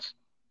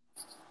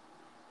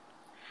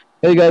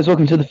Hey guys,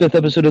 welcome to the fifth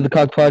episode of the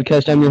Cock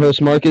Podcast. I'm your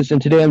host Marcus,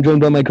 and today I'm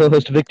joined by my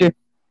co-host Victor.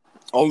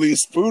 Only a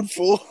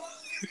spoonful.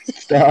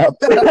 Stop.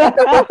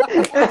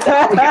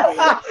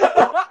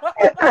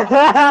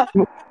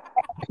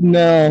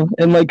 No,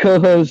 and my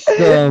co-host.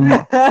 Only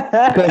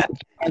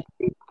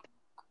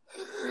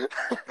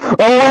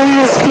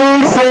a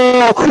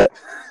spoonful.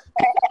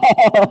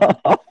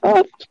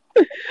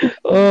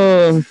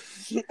 Oh,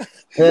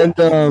 and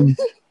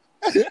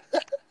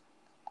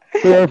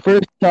for our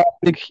first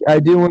topic, I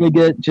do want to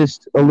get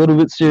just a little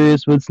bit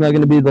serious, but it's not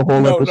going to be the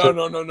whole episode.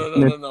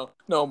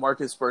 No,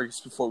 Marcus,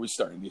 before we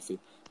start anything,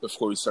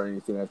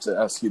 I have to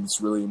ask you this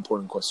really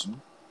important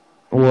question.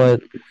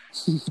 What?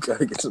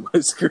 Gotta get to my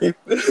screen.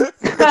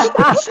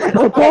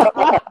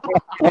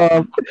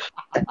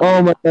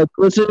 Oh my God,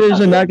 listeners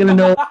are not going to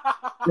know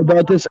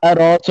about this at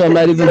all, so I'm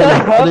not even going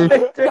to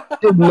bother.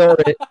 Ignore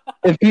it.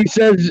 If he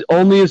says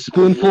only a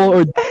spoonful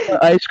or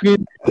ice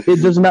cream,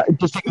 it does not.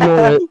 Just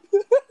ignore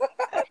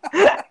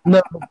it.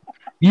 No,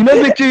 you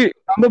know, Victor,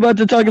 I'm about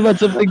to talk about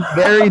something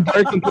very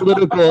dark and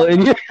political,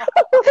 and you.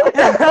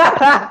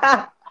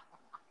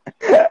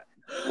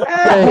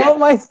 Oh,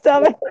 my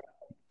stomach.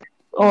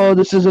 Oh,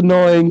 this is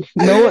annoying.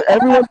 No,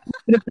 everyone's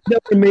gonna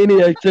think we're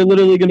maniacs. They're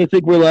literally gonna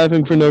think we're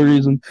laughing for no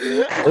reason.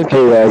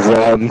 Okay, guys.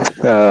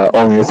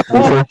 Only a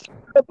spoonful.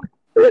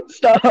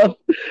 Stop.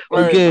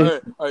 Okay.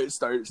 All right,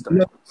 start.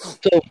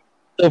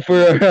 So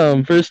for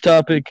our first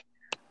topic,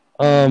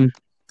 The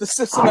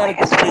systematic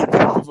rape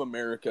of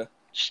America.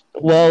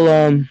 well,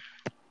 I'm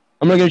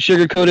not gonna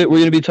sugarcoat it. We're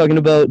gonna be talking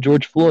about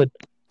George Floyd,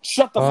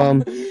 Shut the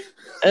fuck.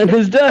 and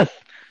his death.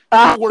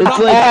 We're It's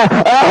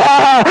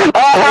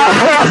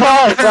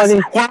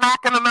Funny. We're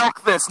not gonna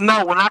milk this.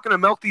 No, we're not gonna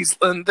milk these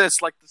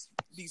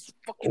these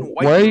fucking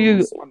white. Why are you-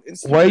 girls on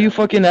Instagram. Why are you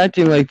fucking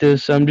acting like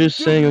this? I'm just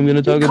saying I'm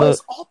gonna talk about.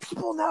 Because all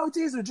people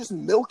nowadays are just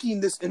milking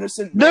this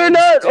innocent. They're man's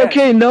not death.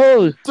 okay.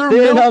 No,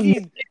 They're not.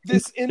 milking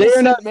this They're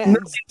innocent not man's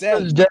His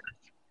death. death.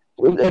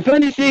 If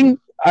anything,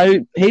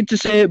 I hate to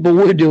say it, but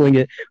we're doing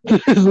it. We're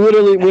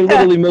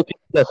literally milking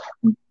death.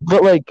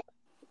 But like,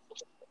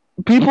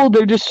 people,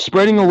 they're just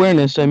spreading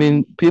awareness. I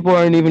mean, people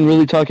aren't even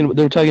really talking.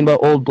 They're talking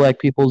about old black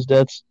people's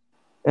deaths,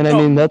 and I No,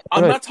 mean that's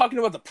I'm right. not talking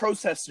about the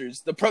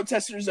protesters. The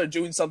protesters are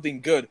doing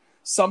something good.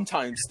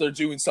 Sometimes they're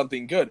doing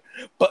something good.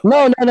 But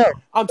No.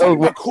 I'm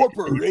talking about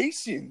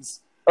corporations.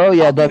 Oh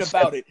yeah, Talking that's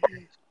about it.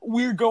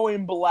 We're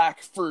going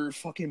black for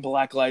fucking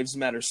Black Lives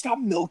Matter. Stop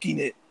milking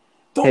it.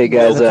 Don't Hey,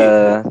 guys.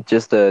 milk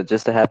it.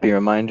 Just a happy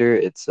reminder.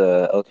 It's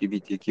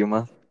LGBTQ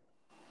month.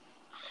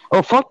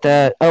 Oh fuck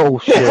that. Oh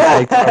shit.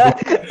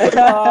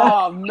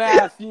 Oh,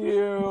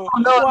 Matthew.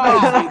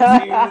 Why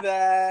did you do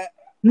that?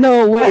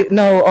 No, wait,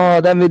 no. Oh,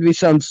 that made me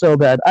sound so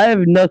bad. I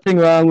have nothing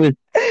wrong with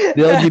the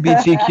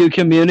LGBTQ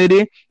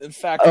community. In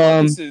fact,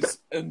 this is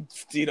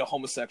indeed a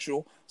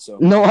homosexual. So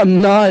No, I'm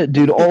not,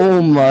 dude.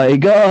 Oh my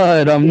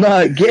God, I'm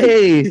not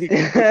gay.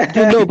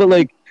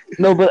 Dude,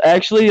 no, but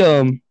actually,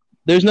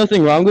 there's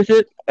nothing wrong with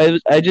it.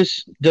 I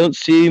just don't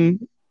see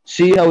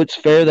how it's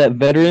fair that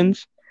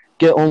veterans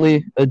get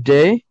only a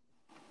day,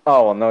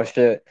 Oh, no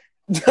shit.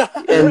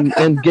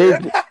 and gay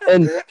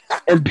and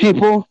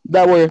people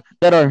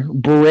that are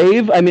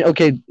brave. I mean,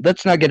 okay,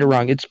 let's not get it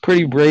wrong. It's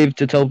pretty brave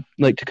to to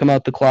come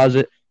out the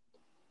closet.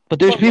 But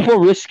there's people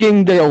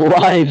risking their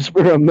lives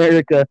for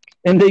America,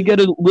 and they get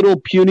a little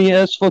puny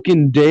ass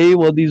fucking day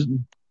while these.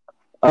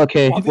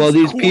 Okay, well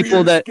these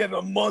people queers that get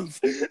a month.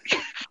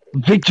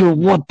 Victor,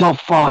 what the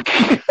fuck?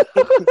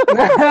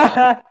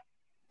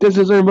 This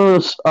is our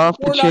most off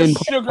the We're chain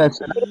not sugar.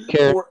 podcast. I don't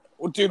care.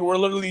 Dude, we're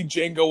literally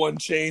Django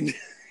Unchained.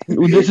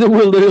 We're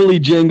literally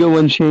Django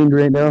Unchained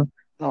right now.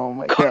 Oh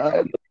my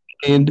god.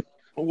 And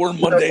We're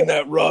Monday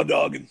Night Raw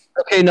dogging.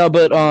 okay, no,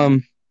 but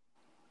I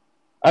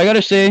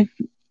gotta say,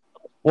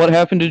 what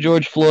happened to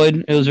George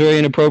Floyd? It was very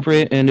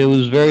inappropriate and it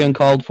was very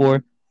uncalled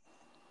for.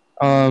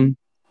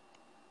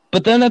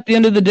 But then at the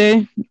end of the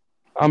day,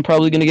 I'm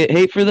probably gonna get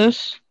hate for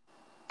this.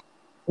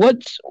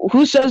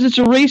 Who says it's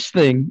a race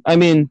thing? I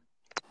mean,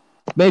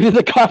 maybe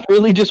the cop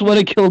really just want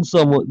to kill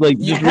someone. Like,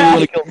 just really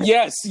want to kill.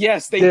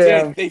 Yes, they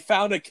Yeah. did. They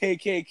found a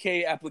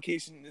KKK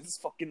application in his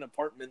fucking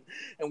apartment,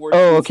 and we're.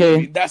 Oh,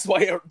 okay. That's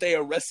why they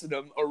arrested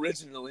him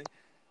originally.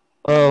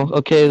 Oh,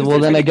 okay. Well,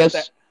 then I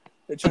guess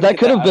that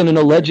could have been an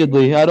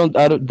allegedly. I don't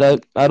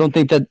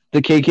think that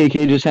the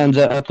KKK just hands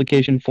out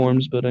application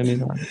forms. But I mean,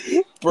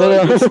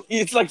 Bro, But,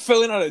 it's like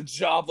filling out a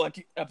job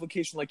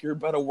application like you're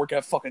about to work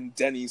at fucking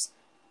Denny's.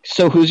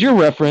 so who's your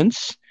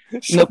reference?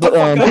 Shut but,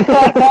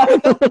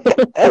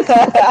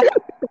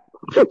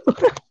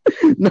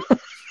 no,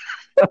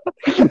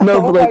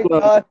 Oh but like, my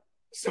god.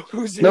 So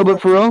who's your no,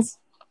 but for real, reference?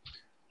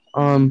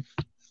 um,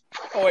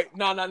 Oh wait,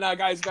 no,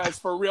 guys,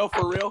 for real.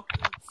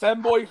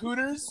 Femboy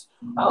Hooters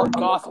or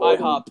Goth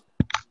IHOP?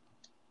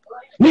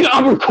 nigga,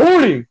 I'm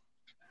recording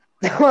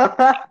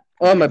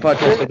on my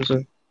podcast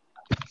episode.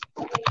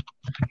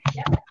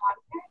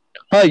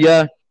 Hi,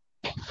 yeah.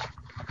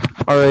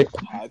 All right.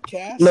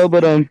 Podcast? No,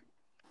 but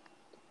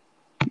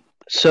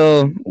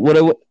so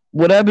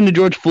what happened to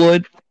George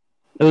Floyd?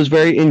 It was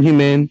very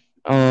inhumane.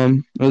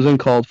 It was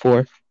uncalled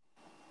for.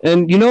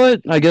 And you know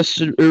what? I guess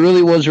it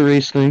really was a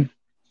race thing.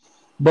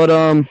 But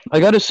I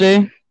gotta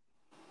say,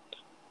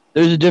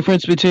 there's a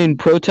difference between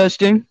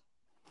protesting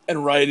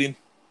And rioting.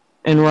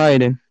 and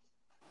rioting.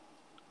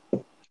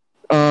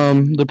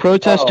 The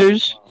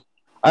protesters,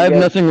 I have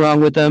nothing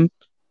wrong with them.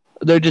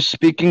 They're just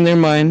speaking their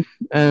mind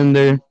and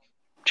they're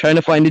trying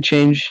to find a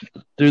change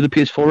through the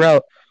peaceful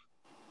route.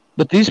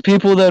 But these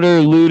people that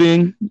are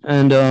looting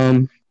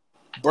and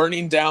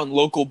Burning down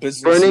local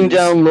businesses. burning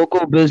down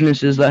local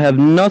businesses that have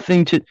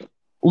nothing to,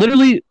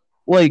 literally,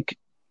 like,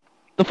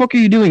 the fuck are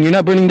you doing? You're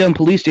not burning down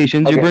police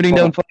stations. You're burning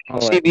down fucking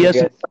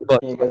CBS.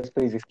 Can you guys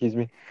please excuse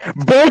me?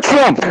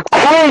 Bertram!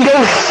 Calm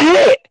your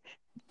shit!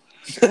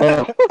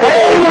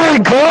 Oh my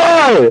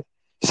god!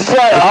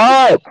 Shut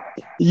up!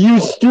 You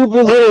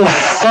stupid little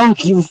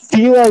funk, you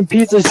feline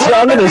piece of shit.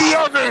 I'm gonna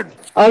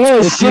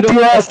If you ship don't-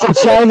 your ass to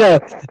China.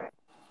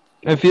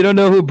 If you don't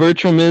know who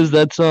Bertram is,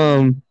 that's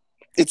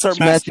It's our It's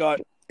Matthew-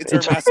 mascot. It's our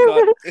it's-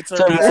 mascot. It's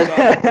our it's our-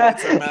 mascot.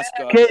 It's our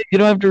mascot. okay. You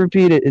don't have to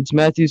repeat it. It's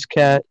Matthew's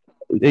cat,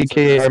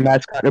 aka our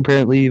mascot.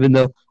 Apparently, even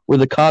though we're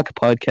the Cock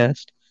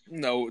Podcast,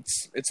 No,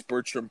 it's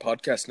Bertram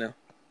podcast now.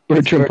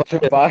 Bertram.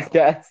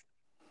 Podcast.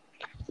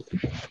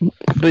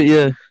 But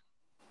yeah,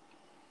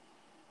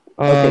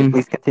 Okay,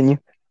 please continue.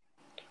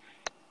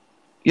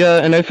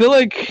 yeah, and I feel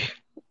like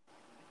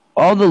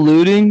all the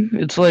looting,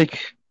 it's like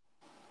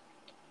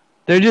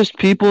they're just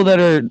people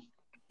that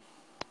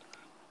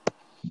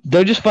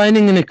they're just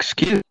finding an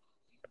excuse.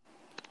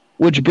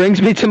 Which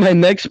brings me to my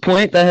next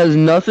point that has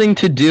nothing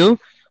to do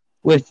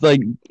with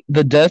like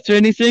the death or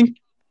anything.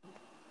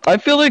 I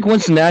feel like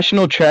once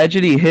national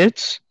tragedy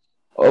hits,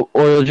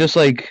 or just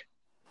like,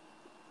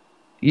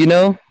 you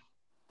know,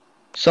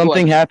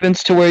 something What?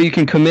 happens to where you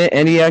can commit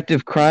any act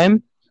of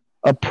crime,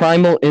 a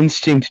primal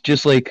instinct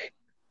just like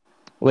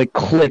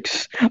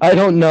clicks. I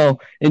don't know,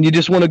 and you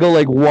just want to go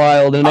like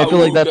wild. And I feel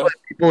like that's Awooga. why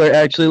people are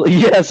actually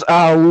yes,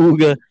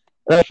 awooga.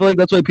 And I feel like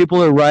that's why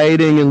people are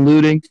rioting and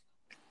looting,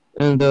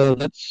 and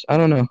that's I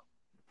don't know.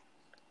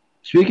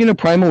 Speaking of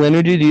primal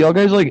energy, do y'all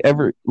guys like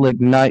ever like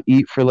not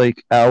eat for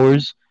like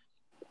hours,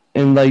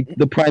 and like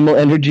the primal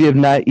energy of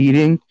not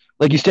eating?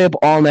 Like you stay up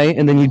all night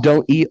and then you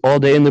don't eat all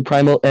day, and the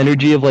primal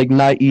energy of like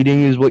not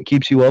eating is what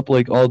keeps you up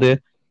like all day.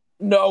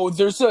 No,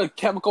 there's a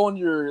chemical in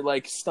your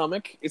like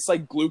stomach. It's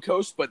like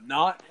glucose, but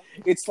not.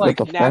 It's like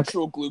What the fuck?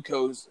 natural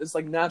glucose. It's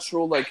like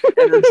natural like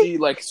energy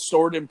like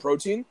stored in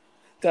protein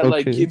that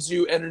like Okay. gives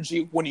you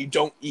energy when you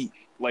don't eat.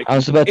 Like I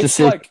was about to it's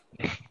say, like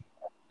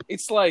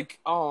it's like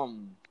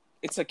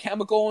it's a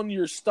chemical in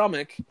your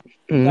stomach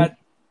Mhm. that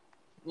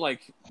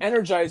like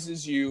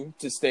energizes you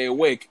to stay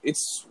awake.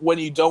 It's when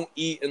you don't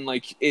eat and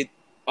like it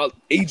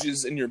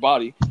ages in your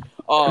body.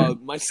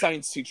 My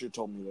science teacher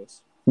told me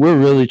this. we're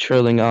really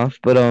trailing off,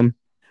 but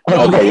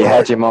Okay, you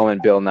had your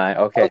moment, Bill Nye.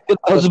 Okay.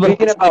 I was So about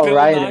speaking to, about Bill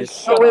Nye, rioters,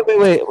 shut oh, up.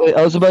 wait.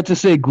 I was about to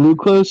say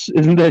glucose.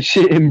 Isn't that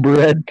shit in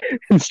bread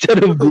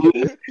instead of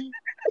gluten?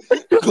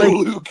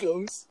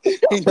 Glucose.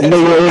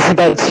 nigga, isn't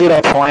that shit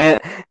a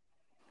plant?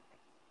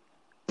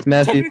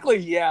 Matthew, Technically,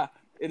 yeah,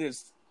 it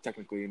is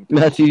technically. In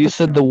Matthew, you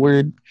said the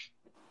word.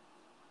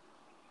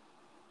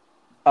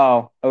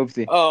 Oh,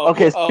 oopsie. Oh,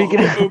 Okay, speaking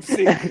of-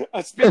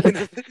 oopsie. Speaking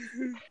of,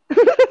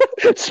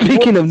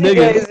 Speaking of Whoopsie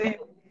niggas, daisy.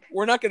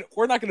 we're not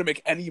gonna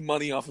make any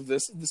money off of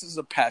this. This is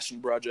a passion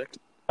project.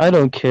 I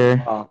don't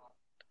care. Oh.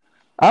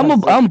 I'm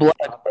black,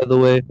 by the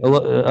way.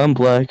 I'm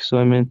black, so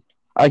I mean,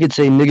 I could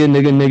say nigga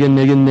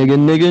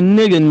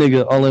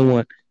all I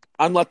want.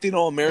 I'm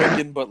Latino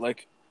American, but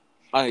like,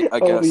 I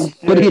Holy guess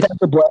shit. But he has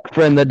a black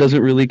friend that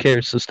doesn't really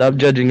care, so stop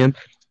judging him.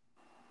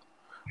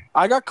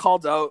 I got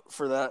called out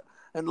for that,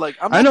 and like,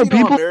 I'm I know Latino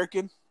people-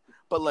 American,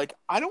 but like,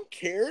 I don't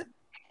care.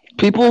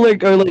 People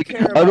like are I like, don't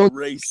care I about don't.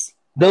 race.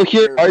 They'll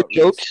hear care our about race.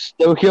 jokes.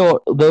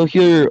 They'll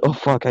hear. Oh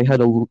fuck! I had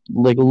a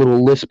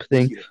little lisp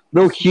thing.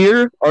 They'll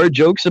hear our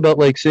jokes about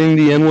like saying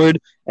the N word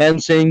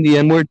and saying the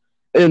N word,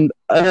 and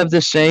I have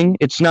this saying: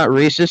 "It's not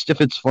racist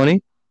if it's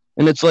funny,"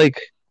 and it's like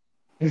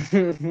It's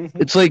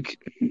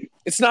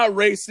not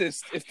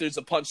racist if there's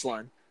a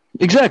punchline.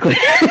 exactly.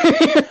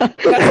 That's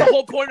the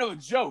whole point of a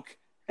joke.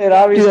 It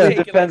obviously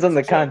Yeah. depends on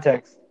the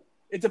context.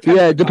 It depends.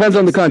 Yeah, it depends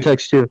on the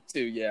context too.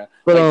 too. Yeah,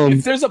 But like,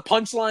 if there's a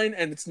punchline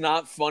and it's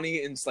not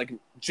funny and it's like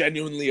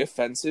genuinely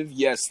offensive,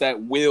 yes,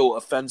 that will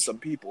offend some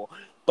people.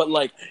 But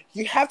like,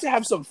 you have to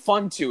have some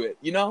fun to it,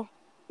 you know?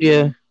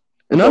 yeah,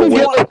 and I don't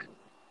get like,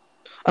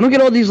 I don't get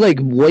all these like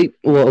white.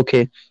 Well,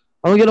 okay,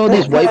 I don't get all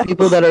these white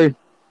people that are.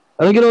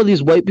 I don't get all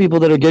these white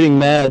people that are getting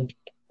mad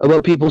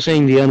about people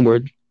saying the N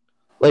word.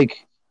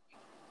 Like,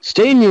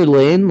 stay in your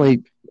lane.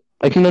 Like,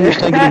 I can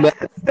understand getting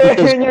mad.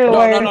 Stay in your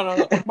lane.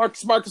 No.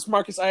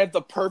 Marcus. I have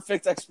the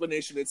perfect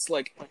explanation. It's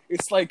like when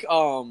Just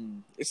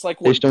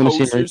don't see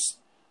posers.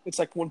 It's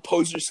like when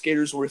poser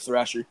skaters wear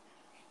Thrasher.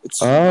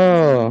 It's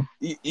Oh,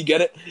 you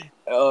get it.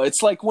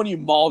 It's like when you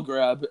mall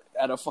grab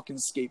at a fucking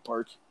skate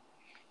park.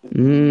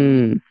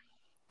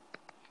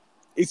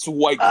 It's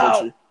white Ow.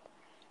 culture.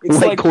 It's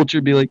white like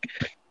culture be like.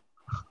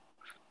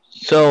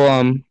 So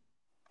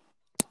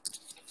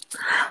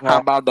how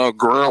about the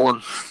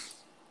grilling?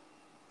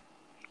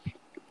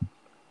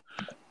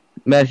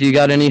 Matthew, you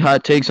got any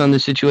hot takes on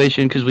this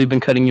situation? Because we've been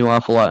cutting you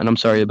off a lot, and I'm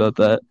sorry about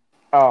that.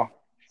 Oh,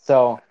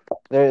 so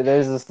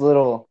there's this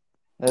little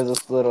Only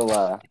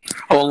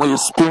a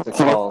what's it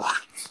called?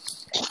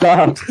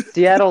 Stop.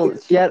 Seattle.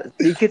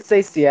 You could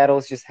say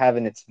Seattle's just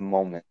having its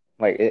moment.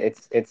 Like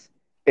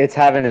it's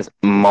having its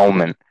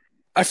moment.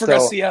 I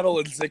forgot So- Seattle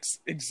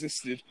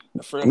existed.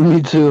 I forgot.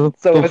 Me too.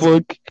 So The it's-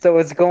 fuck? So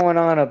what's going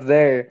on up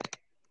there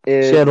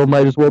is Seattle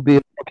might as well be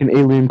a fucking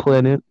alien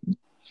planet.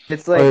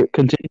 it's like Alright,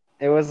 continue.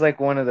 it was like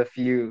one of the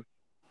few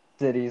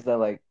cities that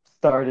like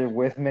started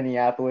with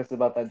Minneapolis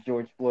about that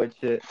George Floyd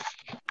shit.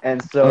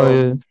 And so Oh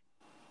yeah.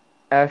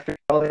 after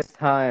all this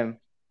time,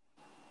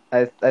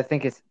 I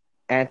think it's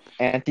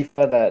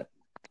Antifa,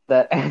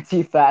 that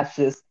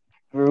anti-fascist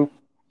group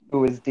who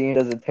was deemed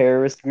as a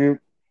terrorist group.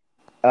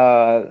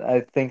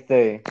 I think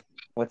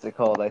what's it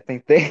called? I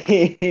think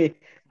they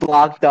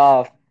blocked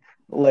off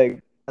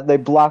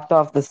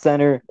the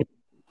center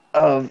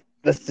of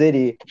the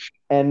city,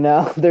 and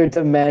now they're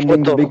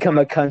demanding to What the- become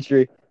a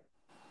country,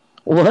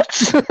 What?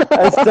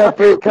 a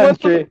separate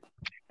country.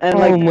 And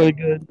Oh my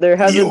god. there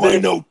hasn't You ain't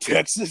been, no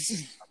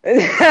Texas.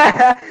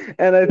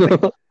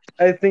 and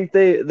I think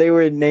they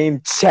were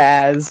named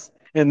Chaz,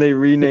 and they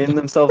renamed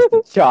themselves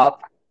to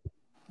Chop.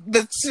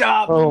 The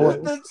chop. Oh.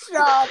 The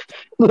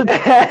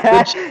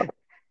chop.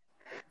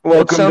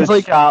 Welcome sounds to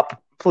like-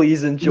 Chop.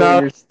 Please enjoy No.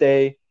 your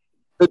stay.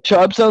 The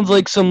chop sounds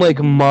like some like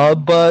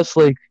mob boss,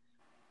 like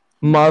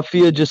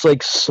mafia, just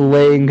like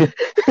slang.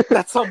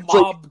 That's a like-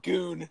 mob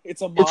goon.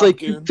 It's a mob It's like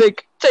goon.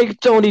 take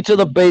Tony to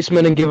the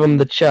basement and give him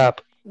the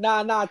chop.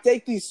 Nah,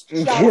 take these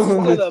chops Give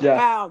him to the the chop.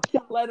 pound.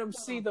 Let him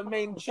see the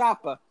main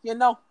chopper. You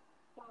know?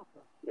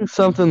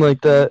 Something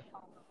like that.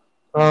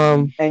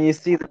 And you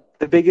see,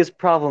 the biggest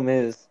problem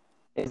is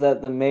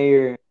that the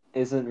mayor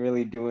isn't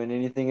really doing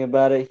anything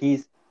about it.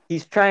 He's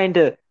trying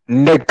to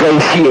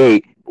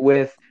negotiate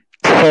with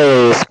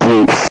terrorist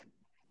groups.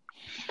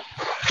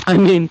 I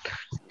mean,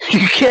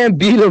 you can't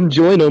beat them,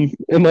 join them.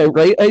 Am I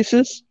right,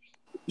 ISIS?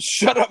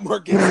 Shut up,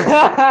 Marcus.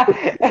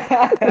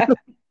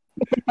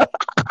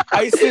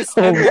 ISIS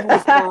ended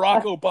with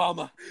Barack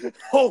Obama.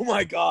 Oh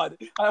my god.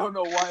 I don't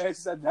know why I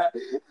said that.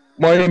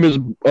 My name is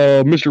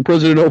Mr.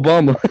 President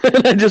Obama.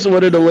 I just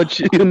wanted to let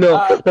you know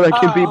that I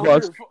can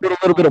beatbox with a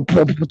little bit of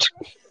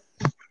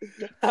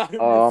I'm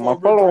your my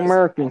former fellow pres-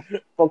 Americans,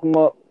 fuck them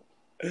up.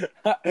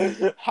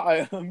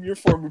 Hi, I'm your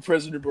former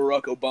President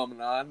Barack Obama.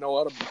 Now I know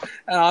how to,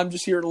 and I'm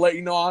just here to let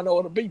you know I know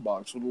how to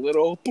beatbox with a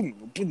little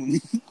boom, boom.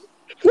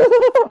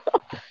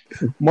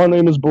 My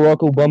name is Barack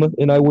Obama,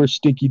 and I wear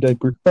stinky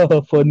diaper.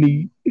 Haha,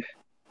 funny.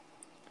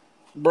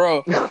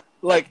 Bro.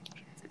 Like,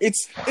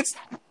 it's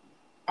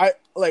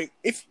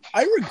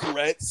I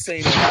regret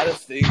saying a lot of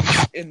things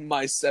in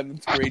my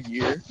 7th grade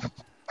year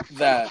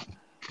that,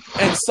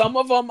 and some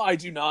of them I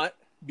do not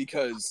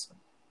because,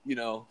 you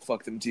know,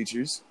 fuck them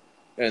teachers.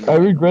 And I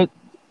regret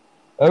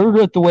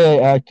the way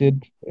I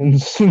acted in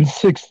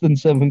 6th and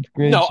 7th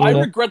grade. no, so I that-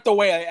 regret the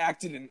way I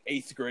acted in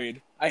 8th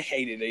grade. I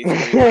hated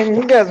 8th grade.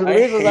 You guys are I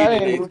racist. I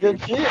hated ain't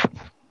good shit. I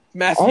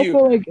Matthew,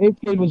 feel like 8th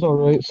grade was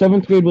alright.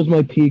 7th grade was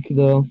my peak,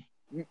 though.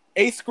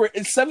 8th grade,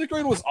 7th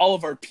grade was all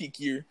of our peak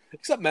year,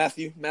 except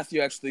Matthew.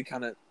 Matthew actually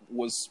kind of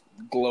was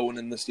glowing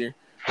in this year.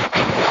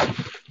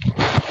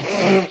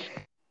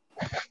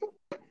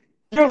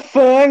 You're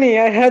funny.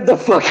 I had the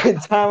fucking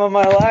time of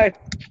my life.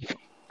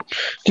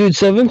 Dude,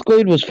 7th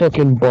grade was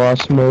fucking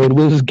boss mode.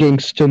 Was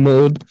gangsta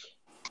mode.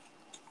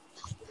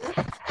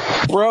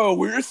 Bro,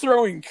 we were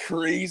throwing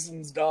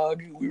craisins,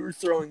 dog. We were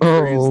throwing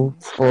Oh,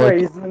 craisins. fuck.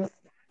 Raisins.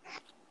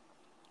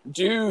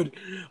 Dude,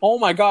 oh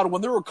my god,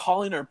 when they were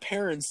calling our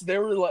parents, they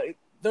were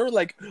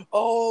like,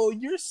 "Oh,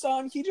 your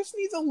son, he just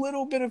needs a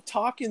little bit of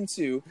talking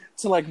to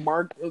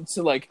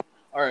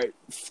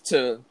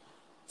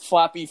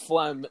Flappy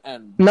Flem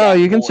and No, Bat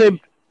you can Boy,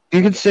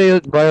 say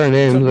it by our to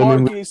names. I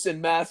mean, Marcus and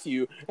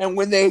Matthew, and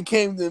when they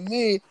came to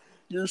me,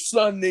 your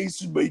son needs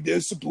to be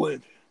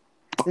disciplined.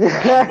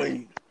 I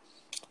mean,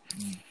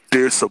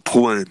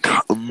 disciplined,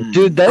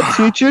 dude, that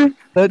teacher,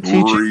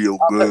 real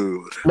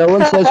good. no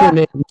one says her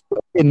name.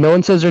 No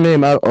one says her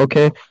name out,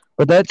 okay?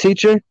 But that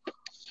teacher,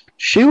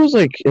 she was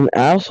like an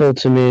asshole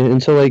to me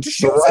until like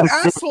She was an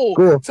asshole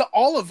Cool. to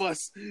all of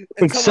us until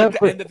like Except the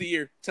for- end of the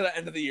year. To the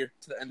end of the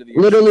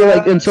year. literally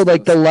like until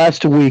like the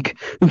last week,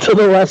 until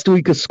the last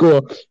week of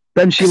school.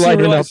 Then she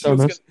lightened up realized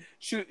on us.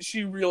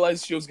 she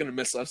realized she was gonna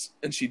miss us,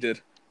 and she did.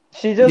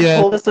 She just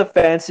Yeah. told us a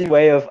fancy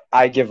way of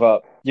 "I give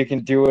up. You can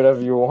do whatever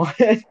you want."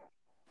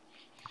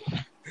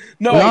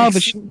 No, Nah,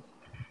 it's- but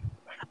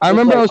I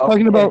remember like,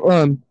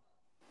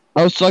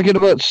 I was talking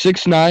about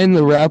 6ix9ine,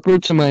 the rapper,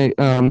 to my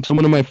to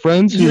one of my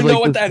friends. you who's, know like,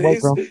 what this that white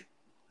is. girl.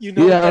 You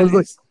know Yeah, what I was that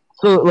like- is.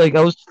 So like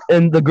I was,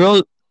 and the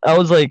girl, I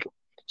was like,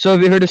 so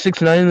have you heard of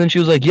 6ix9ine? And then she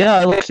was like, yeah,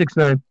 I like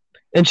 6ix9ine.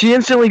 And she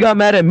instantly got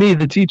mad at me,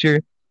 the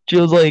teacher. She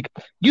was like,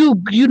 you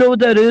know what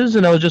that is?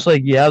 And I was just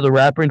like, yeah, the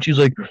rapper. And she's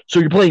like, so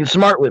you're playing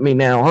smart with me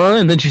now, huh?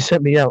 And then she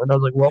sent me out, and I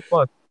was like, well,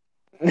 fuck.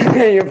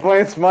 You're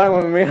playing smart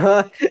with me,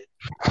 huh?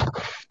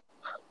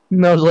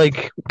 And I was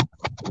like,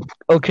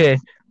 okay.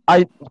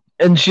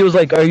 And she was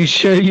like, are you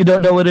sure you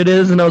don't know what it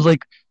is? And I was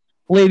like,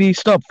 lady,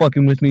 stop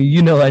fucking with me.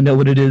 You know I know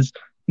what it is.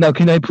 Now,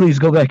 can I please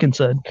go back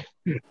inside?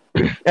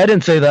 I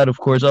didn't say that, of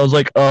course. I was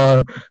like,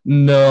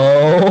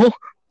 no.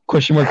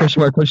 Question mark,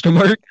 question mark, question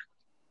mark.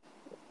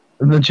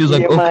 And then she was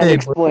like, You mind okay.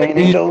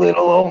 explaining to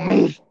little old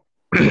me?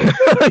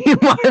 You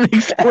mind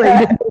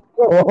explaining to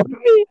little old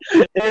me?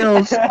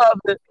 Ew, stop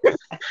it.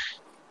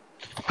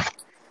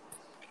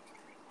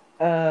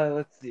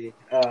 Let's see.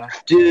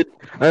 Dude,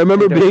 I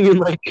remember being in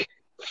like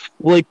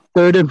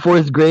third and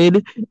fourth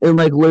grade and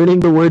like learning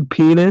the word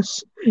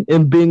penis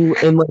and being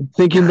and like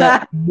thinking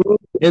that you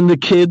and the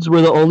kids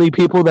were the only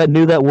people that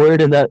knew that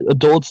word and that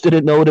adults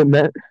didn't know what it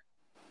meant.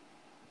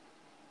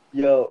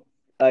 Yo,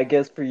 I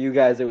guess for you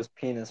guys it was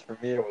penis. For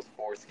me it was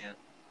foreskin.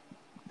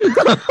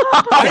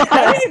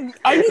 I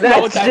didn't know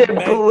That what that shit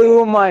meant.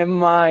 blew my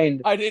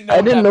mind. I didn't know.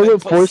 I didn't know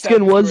what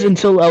foreskin was grade.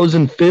 until I was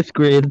in fifth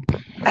grade.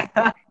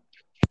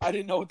 I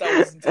didn't know what that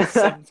was until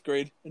 7th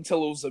grade.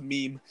 Until it was a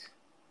meme.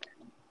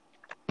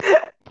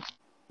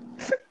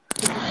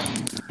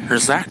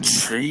 Is that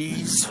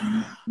cheese?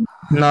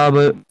 Nah,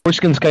 but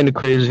foreskin's kind of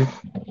crazy.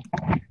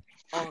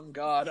 Oh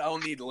God, I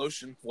don't need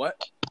lotion.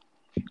 What?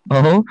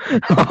 Oh,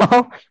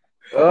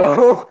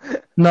 Oh,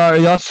 nah, are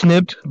y'all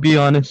snipped? Be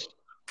honest.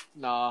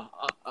 Nah,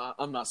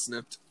 I'm not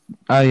snipped.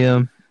 I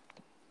am.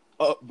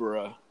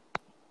 Bruh.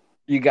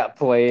 you got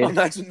played.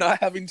 Imagine not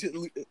having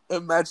to.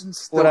 Imagine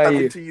still What are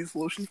having you? to use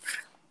lotion.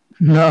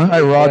 No,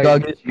 I raw What are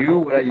dog you, it. Jew?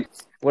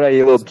 What are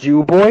you, little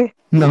Jew boy?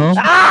 No.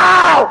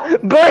 Ow!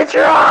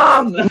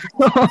 Bertram!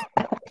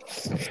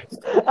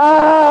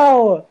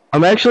 Ow!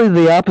 I'm actually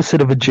the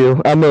opposite of a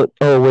Jew.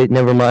 Oh wait,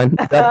 never mind.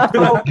 That's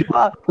Oh,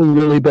 fuck.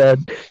 really bad.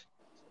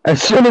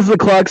 As soon as the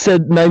clock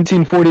said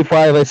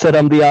 1945, I said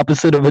I'm the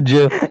opposite of a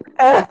Jew.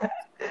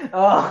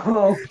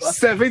 Oh, fuck.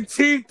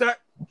 17th.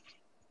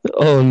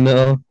 Oh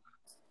no.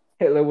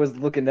 Hitler was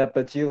looking up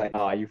at you like,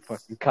 oh, you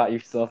fucking caught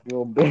yourself, you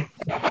little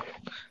bitch.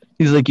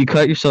 He's like, you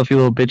cut yourself, you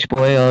little bitch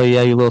boy. Oh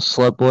yeah, you little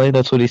slut boy.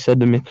 That's what he said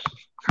to me.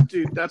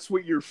 Dude, that's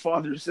what your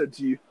father said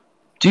to you.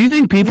 Do you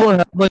think people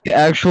have like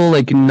actual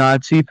like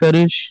Nazi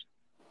fetish?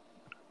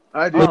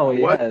 I do. Oh,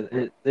 What?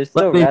 yeah. There's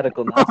still Like-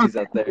 radical Nazis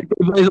out there.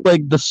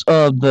 Like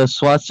the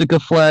swastika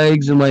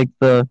flags and like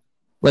the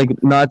like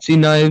Nazi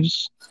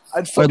knives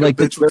I'd fuck like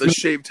a the bitch with a German-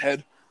 shaved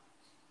head.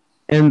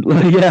 and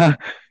like, yeah,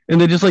 and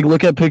they just like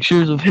look at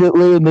pictures of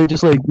Hitler and they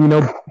just like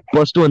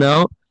bust one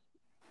out.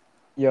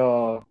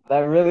 Yo, that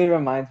really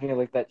reminds me of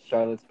like that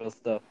Charlottesville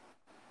stuff.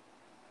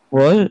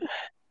 What?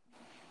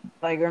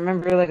 Like,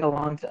 remember like a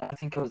long time,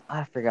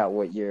 I forgot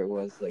what year it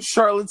was, like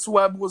Charlotte's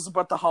Web was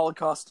about the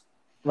Holocaust.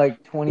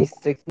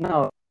 26,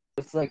 no,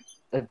 it's like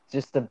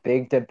just a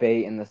big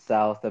debate in the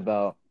South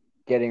about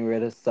getting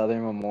rid of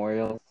Southern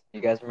memorials. You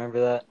guys remember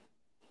that?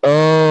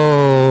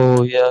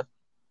 Oh yeah.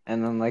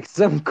 And then like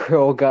some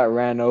girl got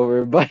ran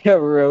over by a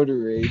road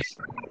rage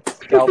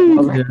scout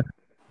lover.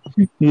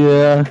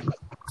 Yeah.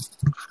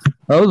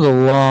 That was a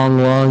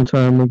long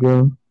time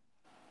ago.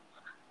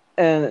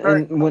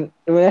 And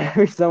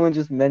whenever someone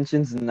just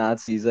mentions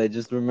Nazis, I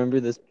just remember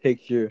this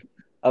picture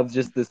of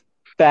just this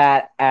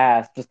fat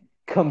ass, just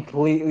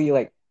completely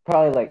like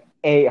probably like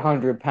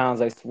 800 pounds.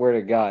 I swear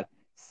to God,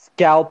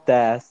 scalped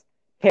ass,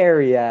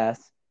 hairy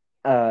ass,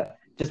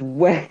 just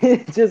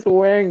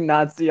wearing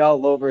Nazi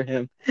all over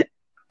him.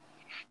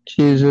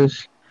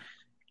 Jesus.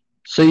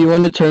 So you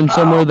want to turn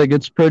somewhere that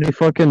gets pretty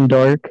fucking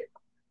dark?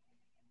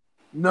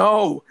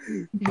 No,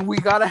 we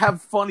gotta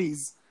have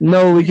funnies.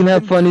 No, we can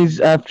have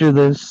funnies after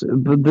this.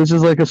 But this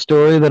is like a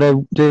story that I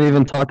didn't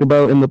even talk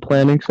about in the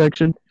planning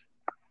section.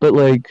 But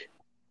like,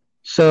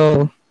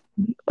 so,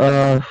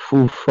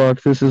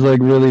 fuck, this is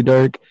like really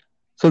dark.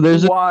 So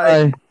there's a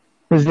Why? guy.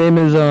 His name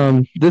is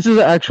This is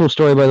an actual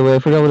story, by the way. I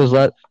forgot what his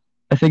last.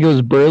 I think it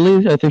was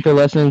Burley. I think their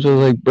last names was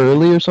like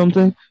Burley or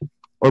something,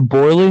 or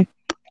Borley.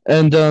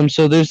 And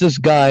so there's this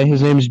guy.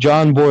 His name's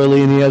John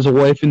Borley, and he has a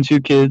wife and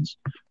 2 kids.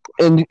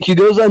 And he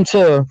goes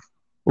onto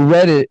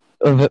Reddit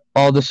of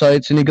all the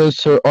sites, and he goes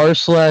to r/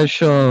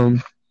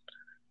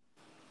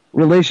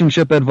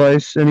 relationship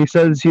advice, and he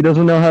says he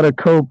doesn't know how to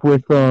cope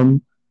with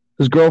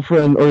his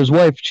girlfriend or his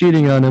wife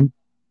cheating on him.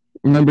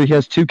 Remember, he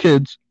has 2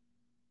 kids,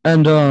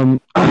 and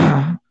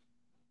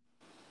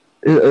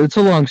it's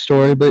a long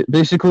story, but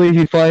basically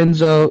he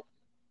finds out,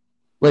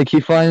 like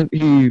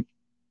it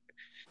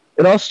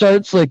all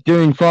starts like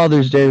during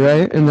Father's Day,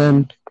 right? And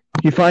then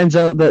he finds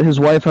out that his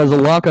wife has a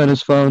lock on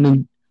his phone,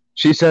 and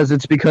she says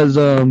it's because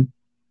of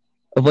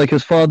like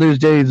his Father's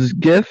Day's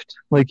gift.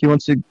 Like he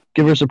wants to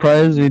give her a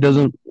surprise,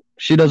 and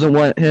she doesn't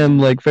want him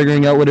like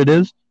figuring out what it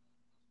is.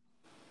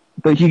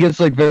 But he gets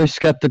like very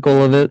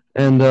skeptical of it,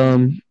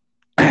 and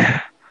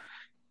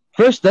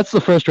that's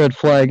the first red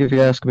flag, if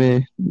you ask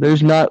me.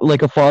 There's not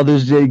like a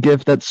Father's Day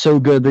gift that's so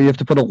good that you have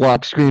to put a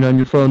lock screen on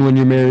your phone when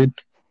you're married.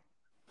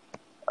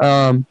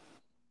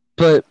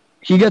 But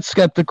he gets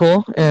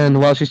skeptical, and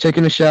while she's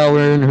taking a shower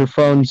and her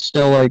phone's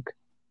still like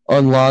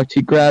unlocked,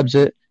 he grabs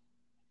it,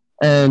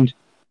 and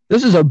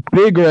this is a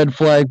big red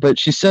flag. But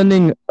she's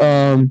sending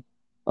a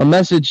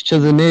message to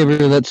the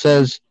neighbor that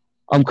says,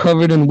 "I'm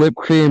covered in whipped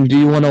cream. Do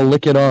you want to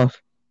lick it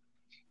off?"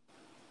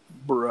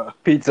 Bruh.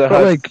 Pizza But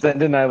Hut like,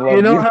 sending I love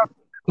you know you. how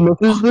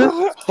Smith is this?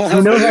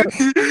 You know how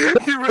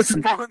he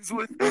responds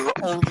with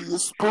only a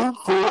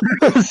spoonful.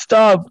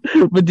 Stop.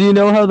 But do you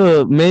know how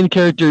the main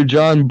character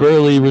John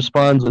Burley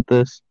responds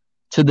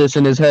to this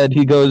in his head?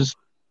 He goes,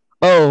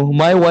 "Oh,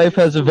 my wife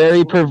has a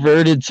very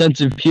perverted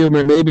sense of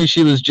humor. Maybe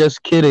she was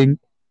just kidding."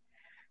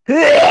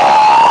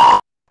 Yeah.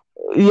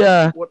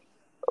 What?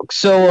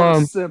 So What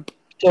a simp.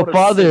 so What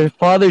a simp.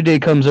 Father Day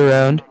comes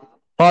around,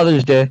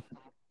 Father's Day,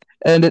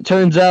 and it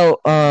turns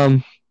out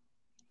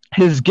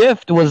his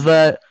gift was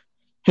that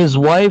his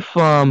wife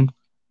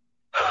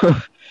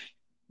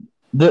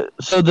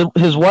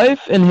his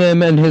wife and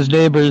him and his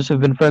neighbors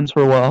have been friends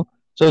for a while.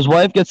 So his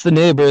wife gets the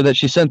neighbor that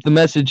she sent the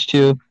message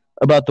to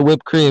about the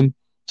whipped cream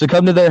to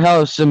come to their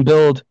house and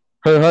build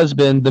her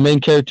husband, the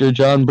main character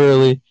John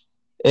Burley,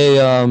 a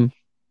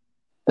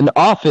an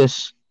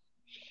office,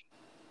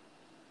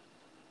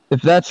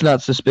 if that's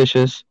not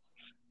suspicious,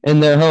 in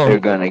their They're home.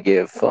 gonna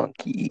get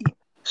funky.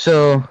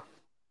 So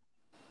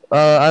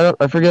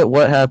I forget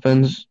what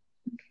happens.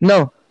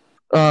 No.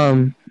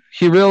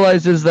 He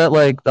realizes that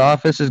like the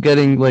office is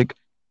getting like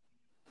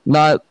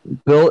not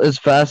built as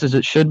fast as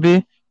it should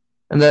be,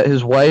 and that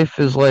his wife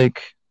is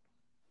like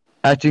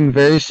acting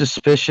very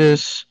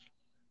suspicious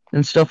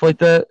and stuff like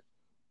that.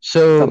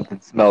 So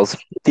Something smells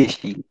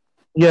fishy.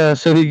 yeah,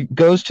 so he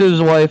goes to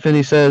his wife and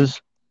he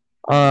says,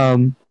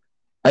 I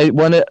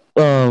want to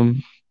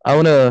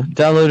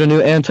download a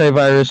new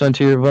antivirus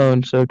onto your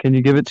phone. So can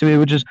you give it to me?"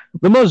 Which is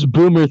the most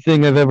boomer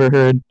thing I've ever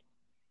heard.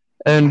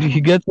 And he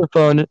gets the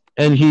phone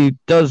and he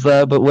does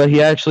that, but what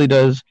he actually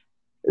does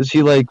is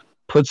he like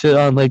puts it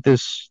on like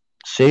this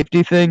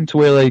safety thing to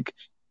where like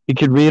he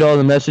could read all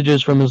the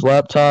messages from his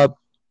laptop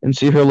and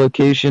see her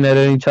location at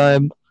any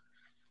time.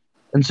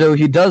 And so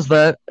he does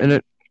that, and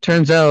it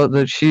turns out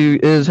that she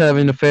is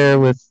having an affair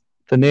with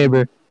the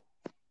neighbor.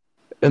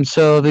 And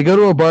so they go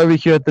to a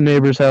barbecue at the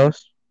neighbor's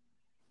house,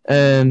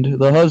 and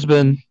the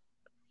husband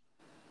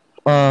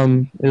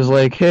is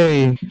like,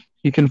 "Hey,"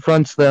 he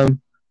confronts them,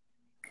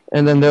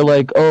 and then they're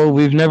like, "Oh,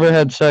 we've never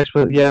had sex,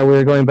 but yeah,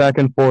 we're going back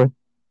and forth,"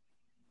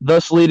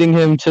 thus leading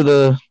him to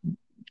the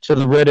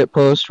Reddit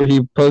post where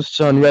he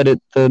posts on Reddit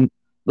the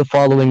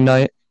following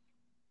night,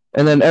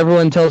 and then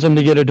everyone tells him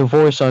to get a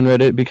divorce on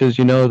Reddit because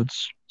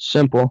it's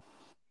simple.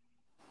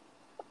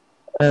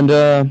 And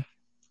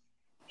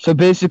so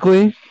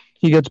basically,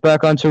 he gets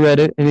back onto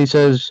Reddit and he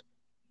says,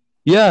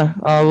 "Yeah,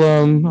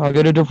 I'll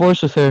get a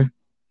divorce with her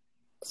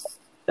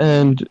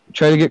and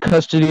try to get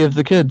custody of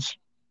the kids."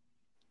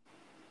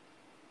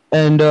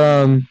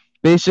 And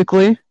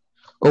basically,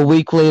 a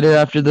week later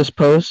after this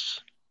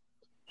post,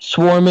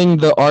 swarming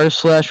the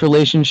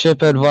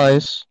r/relationship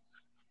advice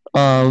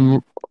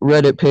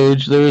Reddit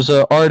page, there's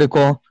an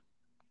article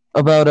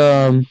about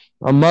a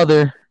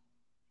mother.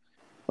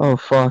 Oh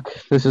fuck!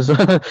 This is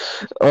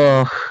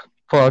oh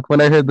fuck!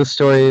 When I heard the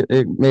story,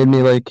 it made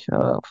me like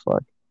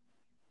fuck.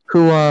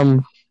 Who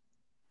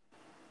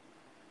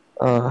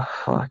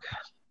fuck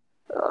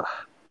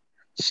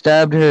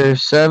stabbed her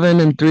 7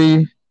 and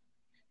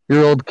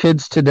 3-year-old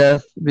kids to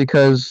death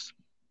because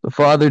the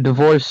father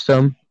divorced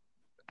them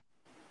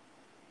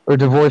or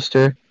divorced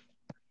her,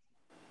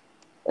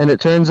 and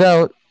it turns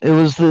out it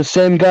was the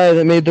same guy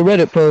that made the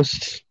Reddit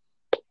posts.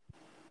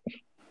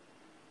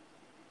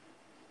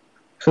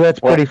 So that's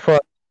pretty fun.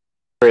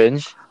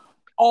 Cringe.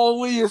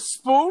 Only a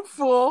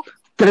spoonful.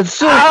 That's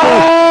so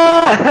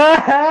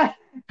fun.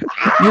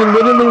 You're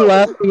literally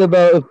laughing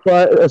about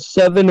a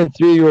 7 and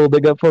 3-year-old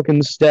that got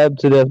fucking stabbed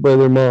to death by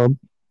their mom.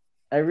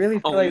 I really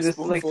feel Only like a this is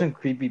like spoonful. some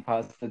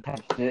creepypasta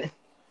type shit.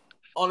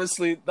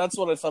 Honestly, that's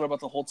what I thought about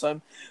the whole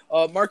time.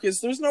 Marcus,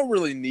 there's no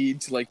really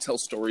need to like tell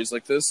stories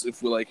like this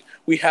if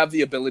we have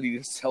the ability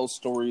to tell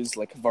stories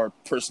like of our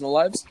personal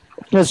lives,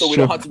 That's so we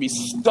true. don't have to be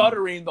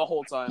stuttering the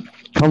whole time.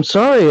 I'm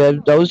sorry,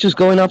 I was just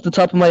going off the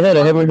top of my head.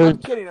 I haven't heard.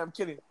 I'm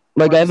kidding.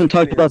 Like, Marcus, I haven't I'm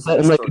talked kidding. about that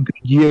in like a good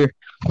year.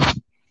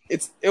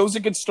 It was a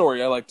good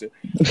story. I liked it.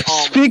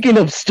 Speaking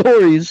of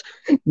stories,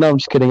 no, I'm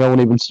just kidding. I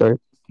won't even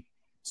start.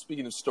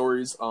 Speaking of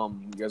stories,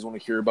 you guys want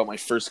to hear about my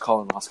first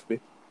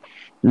colonoscopy?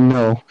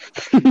 No,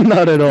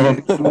 not at all.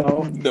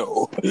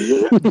 No.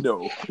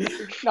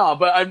 No,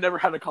 but I've never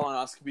had a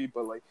colonoscopy.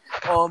 But like,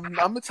 I'm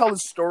gonna tell a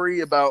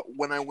story about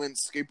when I went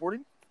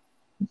skateboarding.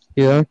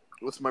 Yeah.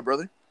 With my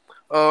brother.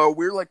 We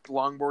were like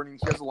longboarding.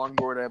 He has a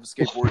longboard. I have a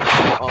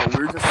skateboard.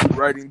 We were just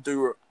riding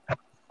through.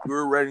 We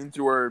were riding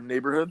through our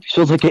neighborhood.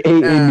 Feels like an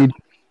 8 And,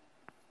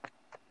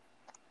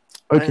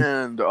 Okay.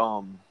 and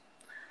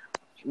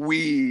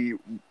we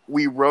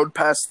rode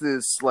past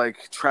this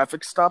like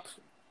traffic stop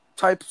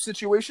type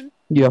situation.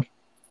 Yeah.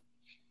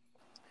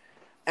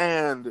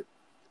 And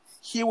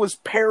he was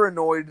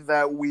paranoid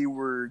that we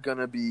were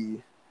gonna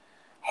be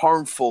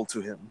harmful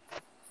to him.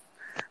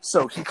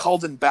 So he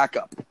called in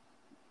backup.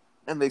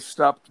 And they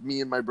stopped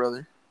me and my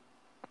brother.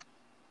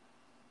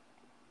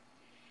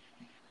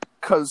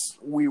 Because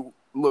we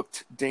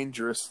looked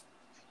dangerous.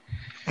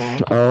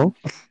 Oh.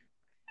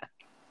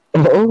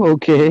 Oh,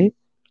 okay.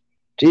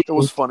 It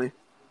was funny.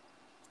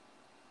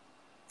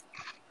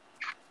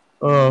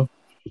 Well,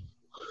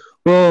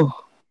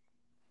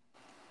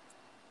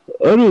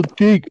 I don't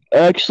think.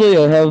 Actually,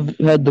 I have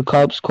had the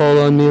cops call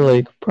on me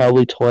like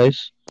probably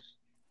twice,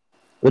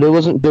 but it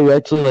wasn't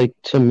directly like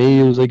to me.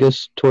 It was, I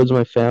guess, towards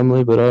my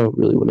family. But I don't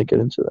really want to get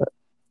into that.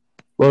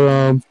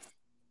 But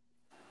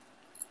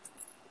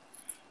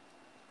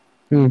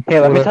Hey,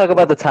 let me what? talk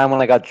about the time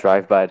when I got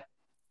drive-by.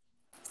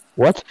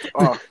 What?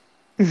 Oh,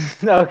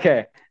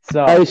 Okay,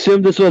 so I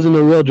assumed this wasn't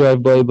a real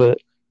drive-by, but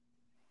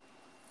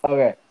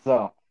okay,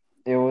 so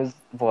it was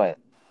what?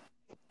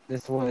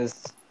 This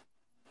was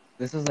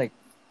like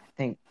I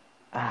think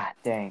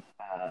dang.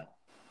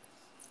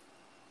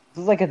 This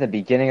was like at the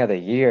beginning of the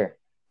year.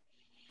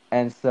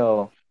 And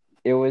so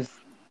it was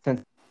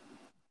since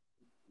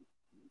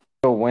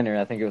the winter,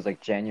 I think it was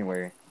like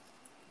January.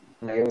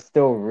 Like it was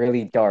still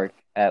really dark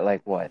at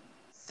like what,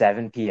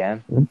 7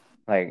 p.m.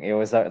 Like it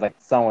was like the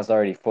sun was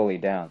already fully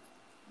down.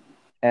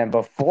 And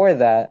before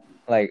that,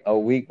 like a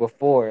week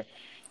before,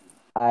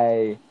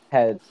 I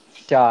had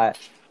shot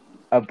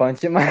a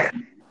bunch of my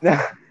no,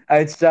 I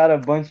had shot a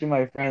bunch of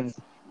my friends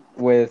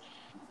with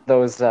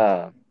those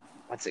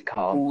what's it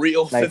called?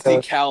 real Like 50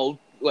 those cal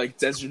like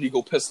Desert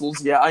Eagle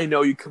pistols. Yeah, I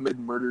know you committed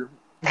murder.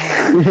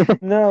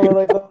 no,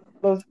 like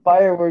those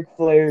firework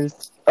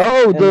flares.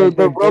 oh, And like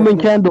the Roman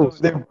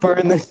candles, they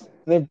burn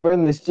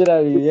the shit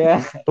out of you,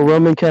 yeah. the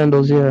Roman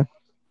candles, yeah.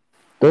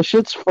 Those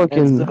shit's And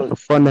fucking so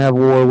fun to have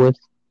war with.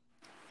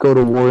 Go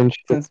to war and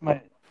shit. since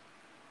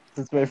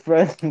my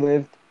friend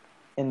lived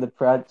in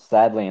the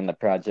sadly in the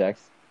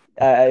projects,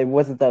 I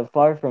wasn't that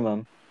far from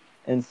him,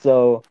 and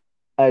so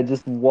I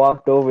just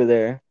walked over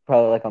there,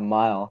 probably like a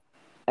mile,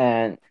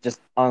 and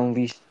just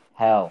unleashed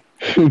hell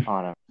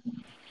on him.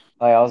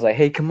 Like I was like,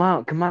 "Hey, come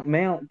out,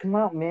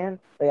 man!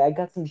 Like I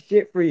got some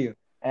shit for you."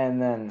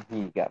 And then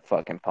he got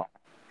fucking pumped.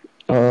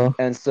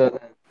 And so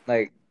then,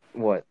 like,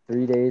 what?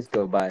 3 days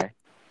go by.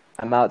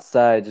 I'm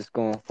outside just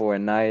going for a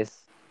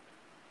nice,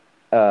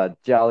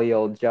 jolly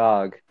old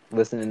jog,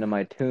 listening to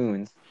my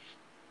tunes.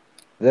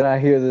 Then I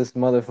hear this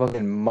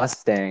motherfucking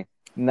Mustang,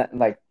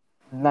 like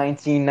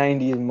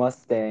 1990s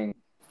Mustang,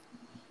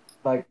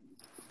 like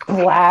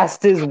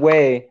blast his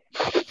way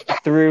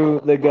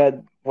through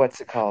the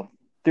what's it called?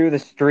 Through the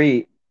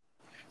street,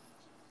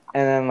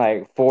 and then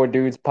like four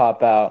dudes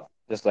pop out,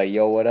 just like,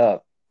 "Yo, what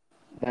up?"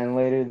 Then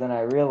later, then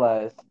I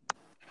realized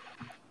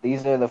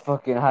these are the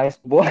fucking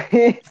heist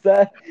boys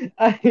that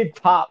I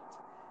popped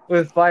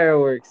with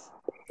fireworks.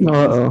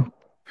 Uh-oh.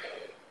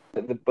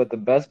 But the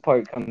best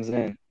part comes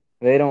in.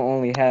 They don't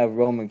only have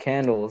Roman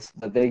candles,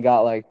 but they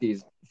got like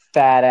these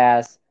fat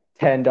ass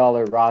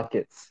 $10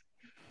 rockets.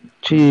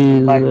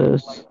 Jesus.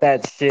 Like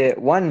that shit.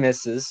 One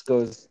misses,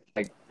 goes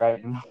like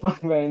right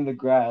in the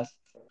grass.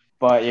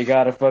 But you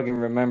gotta fucking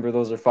remember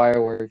those are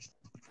fireworks.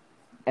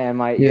 And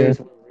my Yeah. ears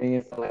were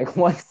ringing for like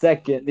 1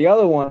 second. The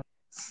other one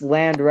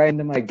slammed right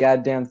into my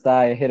goddamn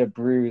thigh, hit a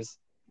bruise.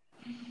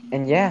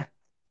 And yeah,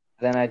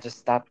 then I just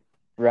stopped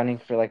running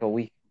for like a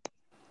week.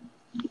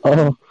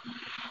 Oh.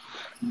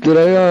 Did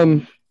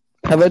I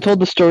have I told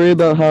the story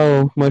about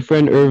how my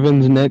friend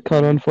Irvin's neck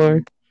caught on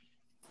fire?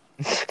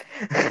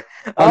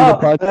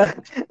 Oh,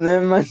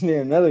 that must be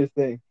another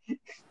thing.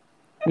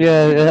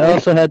 Yeah, it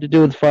also had to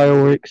do with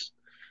fireworks.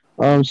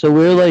 So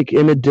we were like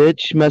in a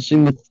ditch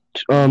messing with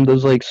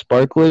those like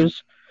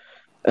sparklers,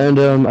 and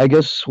I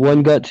guess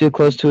one got too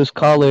close to his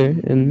collar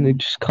and it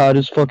just caught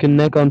his fucking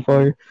neck on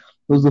fire. It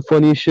was the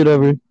funniest shit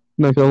ever.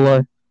 Not gonna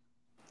lie.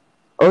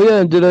 Oh yeah,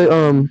 and did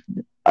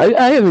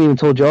I haven't even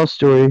told y'all this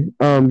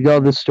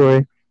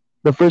story.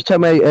 The first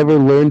time I ever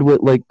learned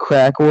what like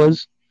crack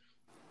was.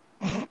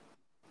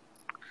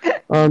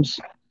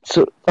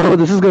 So oh,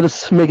 this is gonna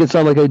make it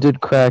sound like I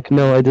did crack.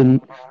 No, I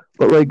didn't.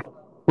 But like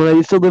when I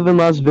used to live in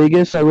Las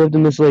Vegas, I lived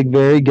in this like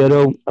very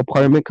ghetto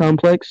apartment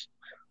complex,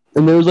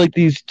 and there was like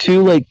these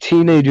two like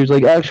teenagers,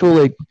 like actual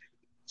like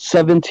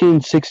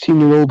 17,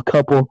 16-year-old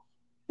couple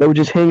that would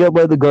just hang out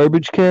by the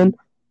garbage can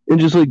and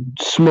just like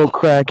smoke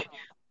crack.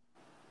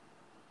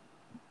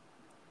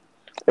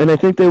 And I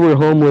think they were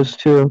homeless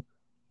too.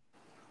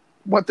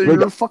 What? They're Like,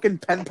 your fucking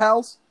pen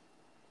pals?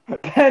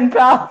 Pen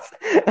pals.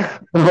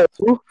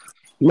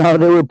 no,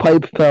 they were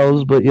pipe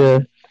pals, but yeah.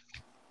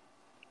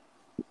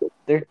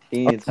 They're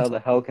teens. How the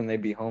hell can they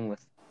be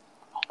homeless?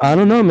 I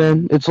don't know,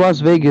 man. It's Las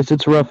Vegas.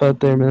 It's rough out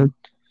there, man.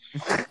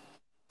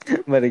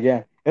 But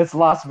again, it's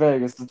Las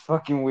Vegas. It's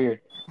fucking weird.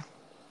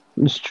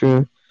 It's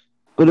true.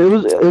 But it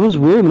was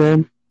weird,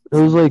 man. It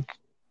was like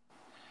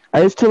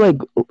I used to like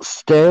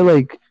stare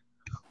like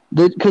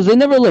because they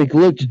never like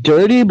looked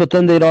dirty, but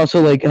then they'd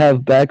also like have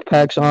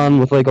backpacks on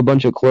with like a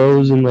bunch of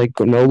clothes and like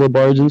granola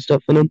bars and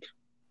stuff in them.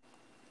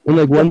 And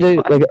like one day,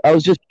 like I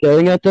was just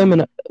staring at them,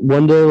 and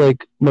one day,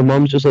 like my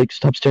mom's just like,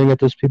 "Stop staring at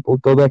those people.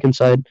 Go back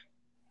inside."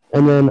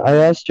 And then I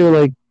asked her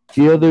like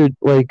the other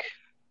like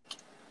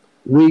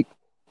week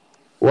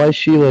why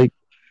she like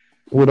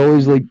would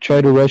always like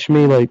try to rush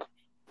me like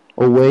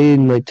away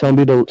and like tell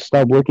me to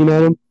stop looking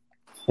at him.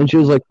 And she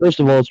was like, "First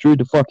of all, it's rude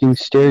to fucking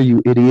stare,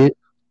 you idiot."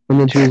 And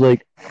then she was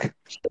like,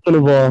 "Second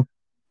of all,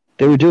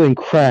 they were doing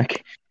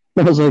crack."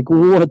 And I was like,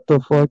 "What the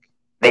fuck?"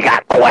 They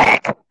got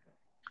crack.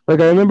 Like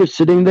I remember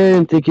sitting there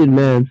and thinking,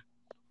 "Man,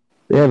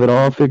 they have it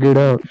all figured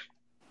out."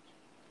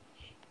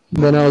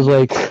 Then I was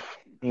like,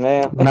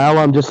 Man, now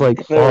I'm just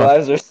like, their fuck.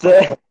 lives are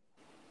sick.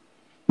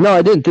 No,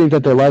 I didn't think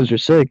that their lives were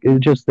sick. It was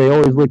just they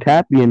always looked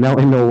happy, and now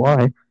I know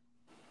why.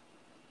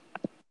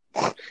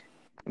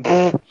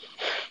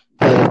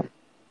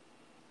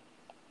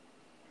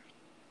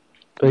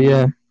 But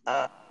yeah,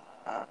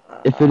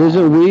 if it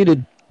isn't weed, it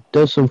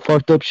does some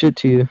fucked up shit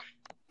to you.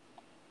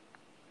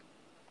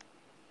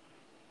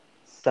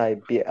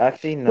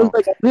 Actually, no.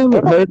 Like,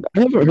 I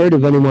haven't heard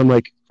of anyone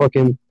like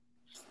fucking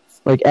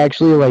like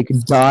actually like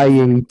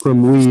dying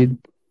from weed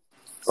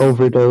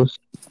overdose.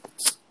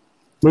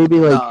 Maybe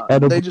like Nah,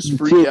 they just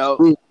freak THC. out.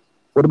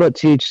 What about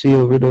THC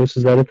overdose?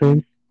 Is that a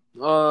thing?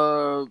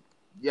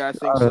 Yeah, I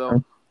think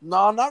so.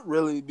 No, not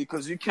really,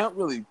 because you can't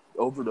really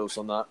overdose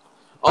on that.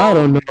 I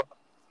don't know.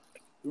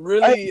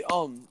 Really,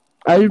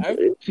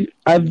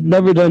 I've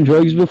never done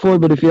drugs before,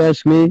 but if you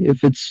ask me,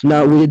 if it's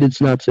not weed, it's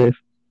not safe.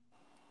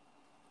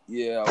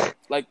 yeah,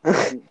 like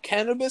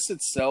cannabis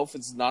itself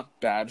is not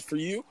bad for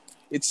you.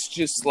 It's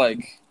just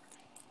like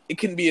it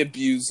can be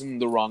abused in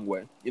the wrong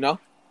way, you know?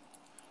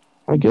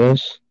 I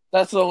guess.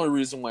 That's the only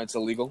reason why it's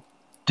illegal.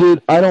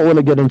 Dude, I don't want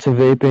to get into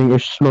vaping or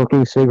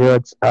smoking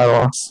cigarettes at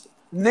all.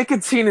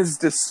 Nicotine is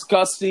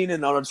disgusting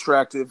and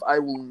unattractive. I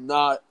will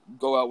not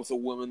go out with a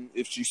woman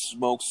if she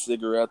smokes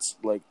cigarettes.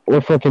 Like, Or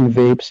fucking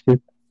vapes,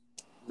 dude.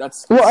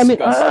 that's Well, I mean,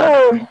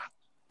 disgusting.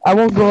 I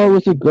won't go out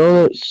with a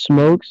girl that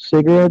smokes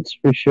cigarettes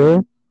for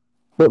sure.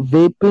 But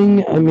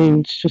vaping, I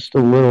mean, it's just a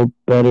little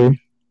better.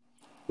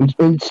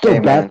 It's still Hey,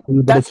 man. bad for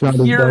you, but That's it's not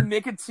as pure bad.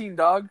 nicotine,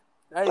 dog.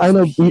 That I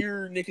know. is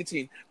pure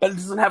nicotine. But it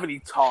doesn't have any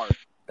tar.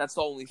 That's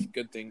the only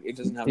good thing. It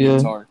doesn't have Yeah.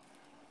 any tar.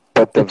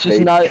 But the It's just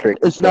vape not. trick,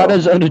 It's not though.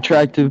 as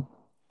unattractive.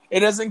 It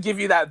doesn't give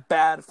you that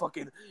bad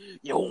fucking,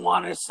 you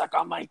want to suck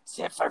on my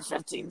tit for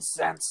 15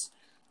 cents.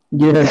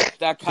 Yeah.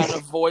 That kind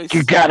of voice.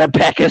 You got a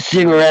pack of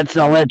cigarettes,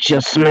 I'll let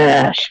you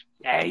smash.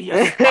 Hey,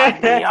 you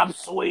spot me up,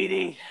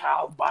 sweetie.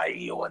 I'll buy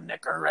you a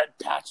Nicorette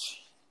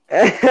patch.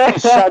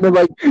 It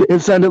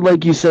sounded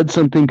like you said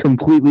something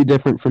completely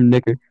different from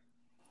Nicker.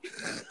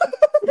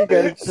 You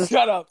guys just,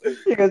 Shut up.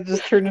 you guys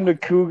just turned into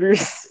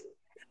cougars.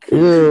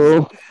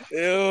 Ew.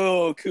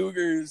 Ew,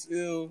 cougars.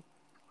 Ew.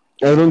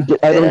 I don't get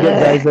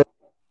guys that.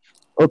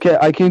 Okay,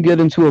 I can get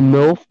into a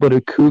MILF, but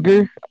a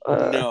cougar?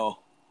 No.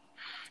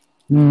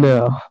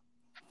 No.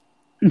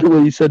 The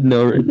way you said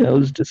no right now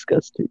is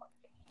disgusting.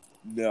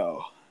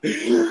 No.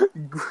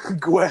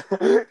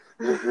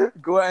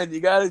 Gwen, you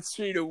gotta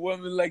treat a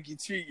woman like you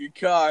treat your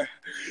car.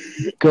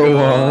 Go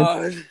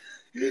on.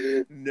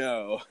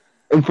 No.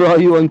 And for all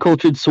you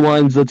uncultured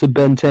swines, that's a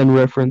Ben 10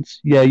 reference.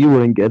 Yeah, you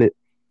wouldn't get it.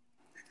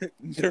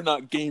 They're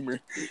not gamer.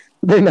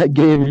 They're not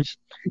gamers.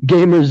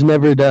 Gamers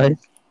never die.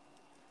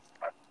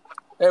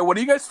 Hey, what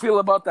do you guys feel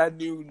about that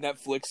new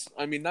Netflix?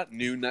 I mean, not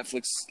new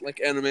Netflix like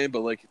anime,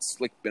 but like it's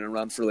like been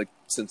around for like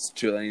since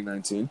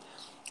 2019.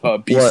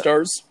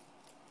 Beastars.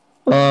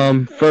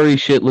 Furry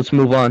shit. Let's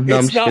move on. No,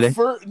 I'm It's just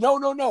not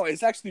kidding. No.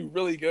 It's actually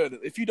really good.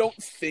 If you don't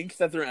think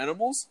that they're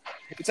animals,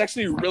 it's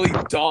actually a really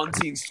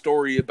daunting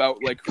story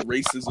about like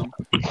racism.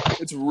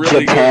 It's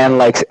really Japan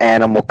likes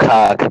animal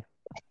cock.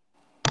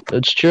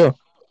 That's true.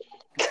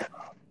 good.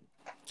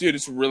 Dude,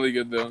 it's really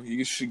good though.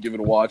 You should give it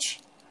a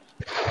watch.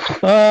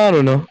 I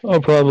don't know.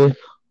 I'll probably.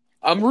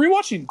 I'm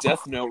rewatching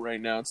Death Note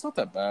right now. It's not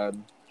that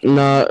bad.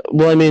 Nah.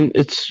 Well, I mean,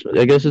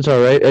 I guess it's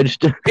all right. It's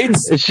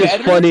It's just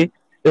better. funny.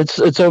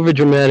 It's over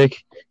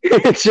dramatic.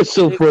 It's just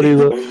so funny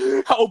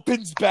though.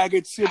 Opens bag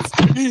of chips.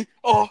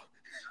 Oh.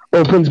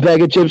 Opens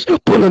bag of chips.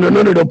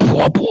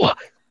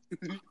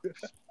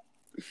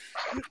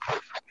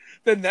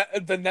 The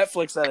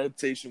Netflix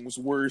adaptation was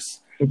worse.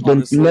 The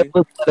Honestly.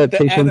 Netflix The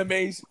adaptation.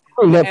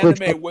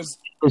 anime was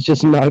It's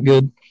just not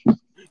good.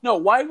 no.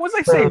 Why was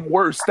I saying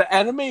worse? The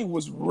anime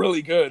was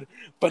really good,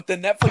 but the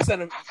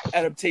Netflix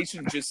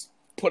adaptation just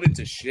put it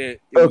to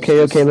shit. It was Okay,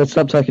 just- let's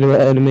stop talking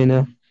about anime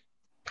now.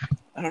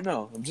 I don't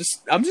know.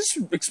 I'm just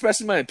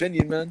expressing my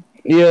opinion, man.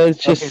 Yeah,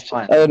 it's Okay, just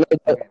fine. a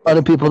lot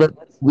of people that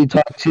we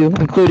talk to,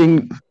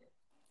 including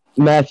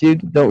Matthew,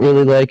 don't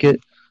really like it.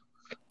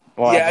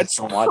 Well, yeah, I it's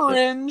just don't watch it.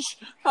 cringe.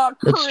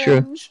 That's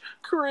true.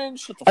 Cringe.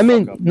 Shut the I fuck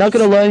mean, up. not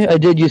gonna lie, I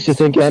did used to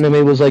think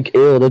anime was like,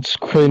 ew, that's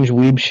cringe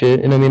weeb shit.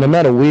 And I mean, I'm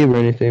not a weeb or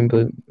anything,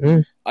 but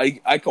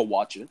I could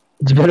watch it.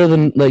 it's better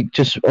than like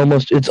it's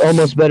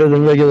almost better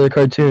than regular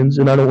cartoons.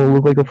 And I don't want to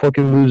look like a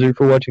fucking loser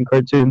for watching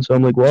cartoons. So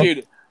I'm like, well,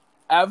 Dude,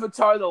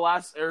 Avatar: The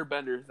Last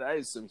Airbender. That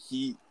is some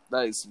heat.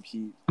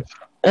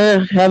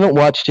 haven't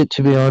watched it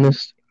to be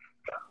honest.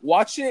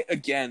 Watch it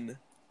again.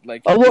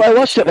 Like, Oh well, I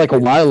watched it like a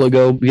while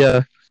ago.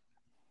 Yeah.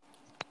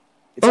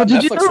 It's Oh, on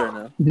did you Netflix know- right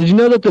now. Did you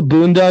know that the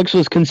Boondocks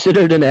was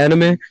considered an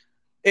anime?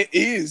 It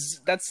is.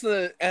 That's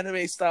the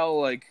anime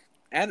style, like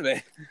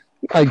anime.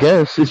 I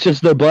guess it's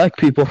just they're black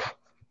people.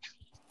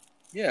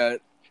 Yeah.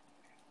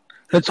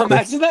 That's cool.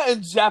 Imagine that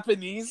in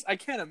Japanese. I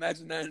can't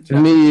imagine that in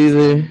Japanese. Me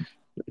either.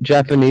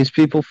 Japanese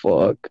people,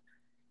 fuck.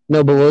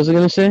 No, but what was I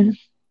gonna say?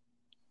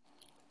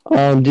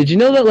 Did you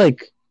know that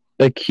like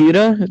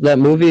Akira, that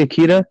movie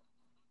Akira?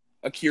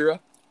 Akira.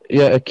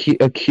 Yeah,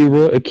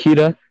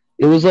 Akira.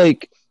 It was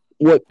like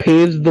what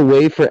paves the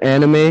way for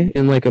anime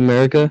in like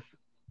America.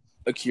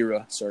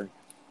 Akira, sorry.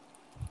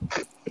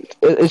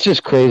 It's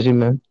just crazy,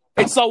 man.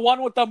 It's the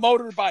one with the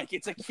motorbike.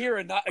 It's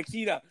Akira, not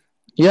Akira.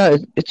 Yeah,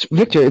 it's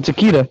Victor. It's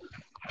Akita.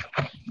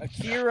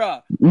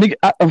 Akira.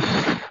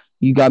 Nigga,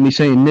 you got me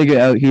saying nigga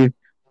out here.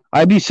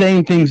 I be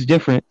saying things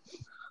different.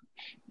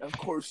 Of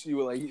course you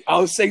were like. I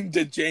was saying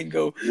the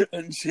Django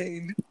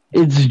Unchained.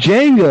 It's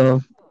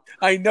Django.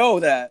 I know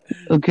that.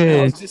 I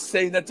Okay. was just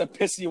saying that to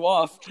piss you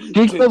off.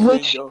 Speaking of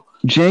which,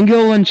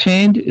 Django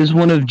Unchained is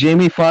one of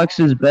Jamie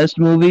Foxx's best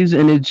movies,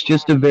 and it's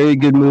just a very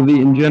good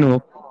movie in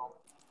general.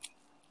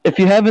 If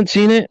you haven't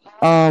seen it,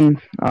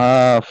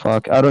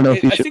 fuck, I don't know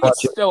if you I should think watch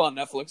it's it. still on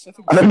Netflix.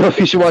 I don't know if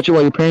you should watch it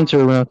while your parents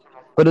are around,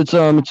 but it's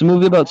a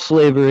movie about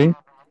slavery.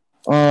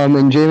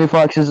 And Jamie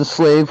Foxx is a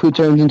slave who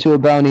turns into a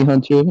bounty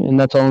hunter, and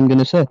that's all I'm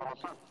gonna say.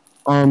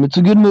 It's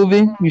a good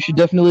movie. You should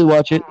definitely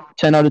watch it.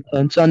 10 out of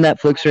 10. It's on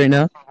Netflix right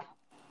now.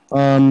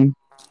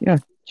 Yeah,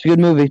 it's a good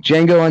movie.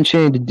 Django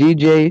Unchained.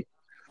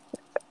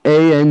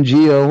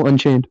 DJANGO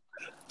Unchained.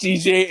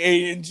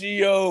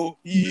 DJANGO.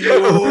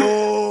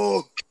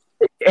 Yo.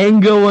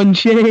 Django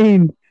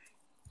Unchained.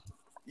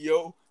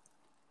 Yo.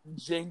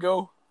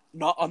 Django,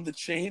 not on the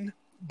chain?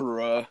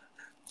 Bruh.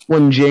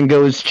 When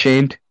Django is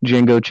chained,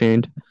 Django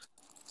chained.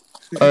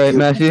 All right,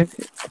 Matthew.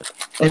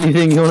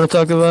 Anything you want to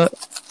talk about?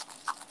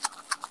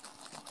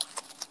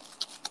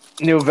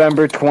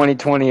 November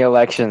 2020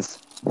 elections.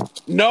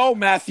 No,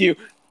 Matthew.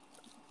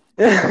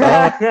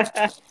 No.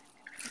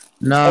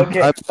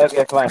 Okay,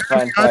 fine.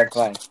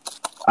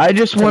 I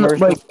just want to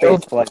Commercial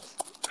space flights.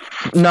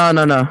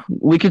 No.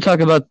 We can talk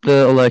about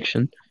the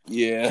election.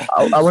 Yeah.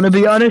 I want to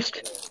be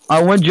honest.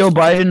 I want Joe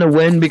Biden to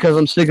win because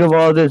I'm sick of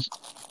all this.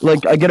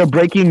 Like, I get a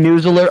breaking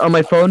news alert on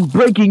my phone,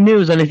 breaking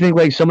news, and I think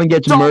like someone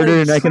gets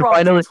murdered, and I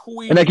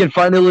can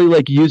finally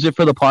like use it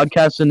for the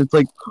podcast, and it's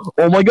like,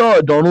 oh my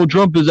god, Donald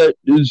Trump is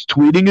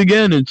tweeting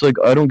again. It's like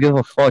I don't give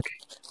a fuck.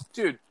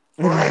 Dude,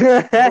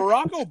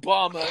 Barack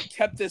Obama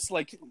kept this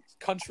like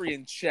country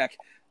in check.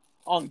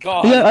 On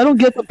God. Yeah, I don't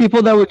get the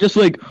people that were just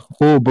like,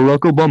 oh,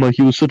 Barack Obama,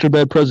 he was such a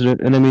bad president.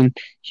 And I mean,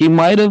 he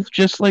might have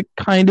just like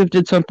kind of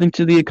did something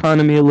to the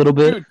economy a little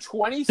bit. Dude,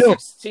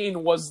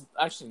 2016 was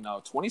actually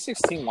no,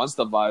 2016 was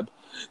the vibe.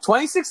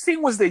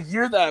 2016 was the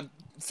year that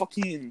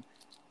fucking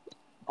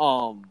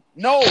no,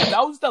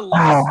 that was the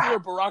last year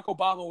Barack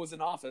Obama was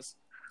in office.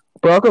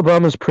 Barack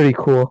Obama's pretty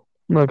cool.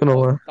 I'm not gonna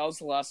lie. That was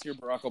the last year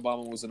Barack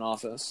Obama was in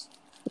office.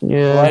 Yeah.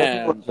 A lot of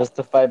people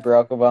justify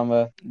Barack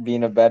Obama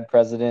being a bad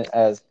president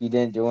as he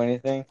didn't do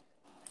anything.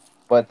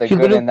 But the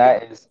good in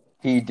that is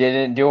he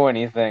didn't do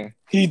anything.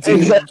 He did.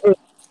 Exactly.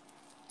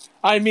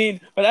 I mean,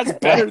 but that's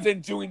better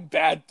than doing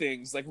bad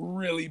things, like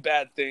really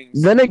bad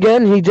things. Then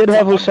again, he did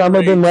have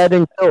Osama bin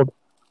Laden killed.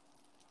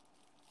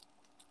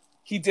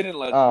 He didn't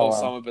let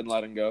Osama bin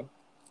Laden go.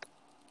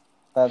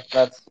 That's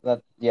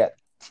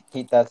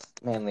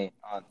mainly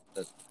on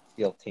the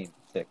SEAL Team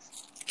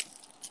 6.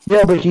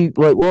 Yeah, but he he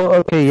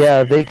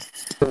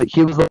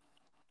was like,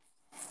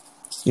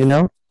 you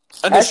know.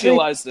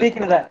 Initialized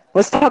speaking of that,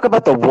 let's talk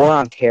about the war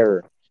on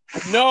terror.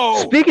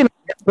 No.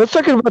 Let's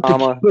talk about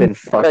Obama been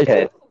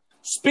fuckhead.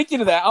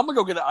 Speaking of that, I'm gonna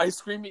go get an ice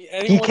cream.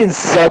 He can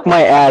suck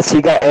my ass.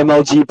 He got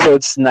MLG Pro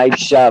snipe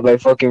shot by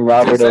fucking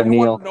Robert O'Neill. Does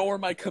anyone know where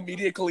my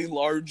comedically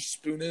large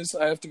spoon is?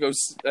 I have to go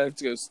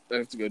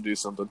do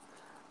something.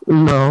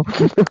 No.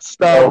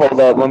 Stop. Oh, hold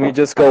up. Let me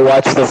just go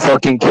watch the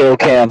fucking kill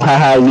cam.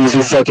 Haha,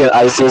 loser fucking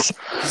ISIS.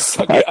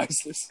 Suck it,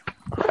 ISIS.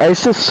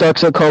 ISIS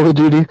sucks at Call of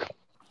Duty.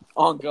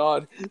 Oh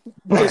God.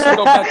 They should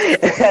go back to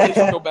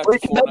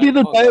Wait, can that be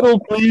the title,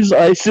 please?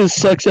 ISIS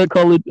sucks at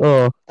Call of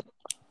Duty.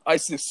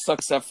 ISIS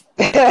sucks at...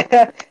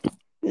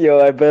 Yo,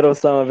 I bet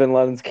Osama bin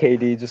Laden's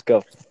KD just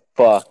got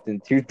fucked in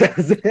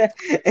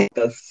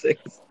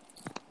 2006.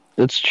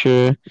 That's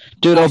true.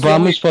 Dude,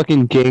 Obama's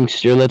fucking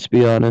gangster, let's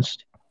be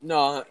honest.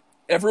 No,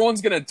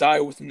 everyone's gonna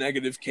die with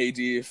negative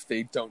KD if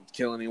they don't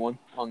kill anyone.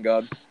 On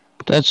God.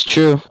 That's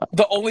true.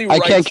 The only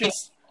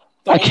righteous...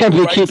 I can't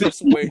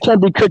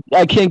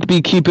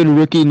be keeping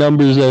rookie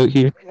numbers out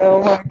here.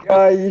 Oh my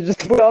God,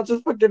 we're all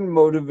just fucking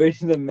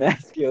motivation and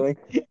mass killing.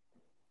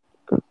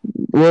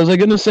 What was I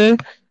gonna say?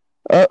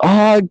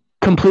 I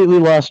completely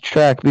lost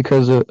track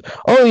because of...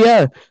 Oh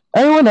yeah,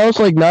 anyone else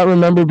like not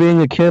remember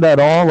being a kid at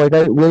all? Like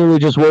I literally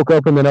just woke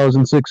up and then I was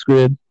in 6th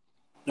grade.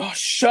 Oh,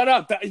 shut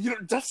up!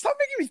 That's not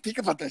making me think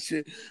about that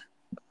shit.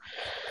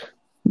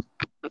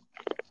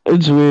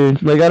 It's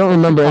weird. Like I don't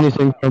remember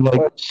anything from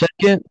like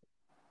 2nd.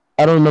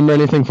 I don't remember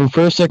anything from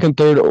 1st, 2nd,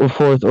 3rd, or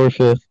 4th, or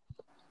 5th.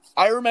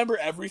 I remember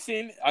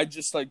everything. I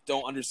just like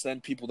don't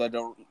understand people that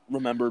don't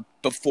remember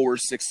before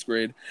 6th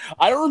grade.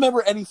 I don't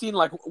remember anything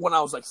like when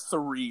I was like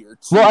 3 or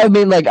 2. Well, I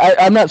mean, like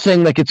I'm not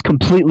saying like it's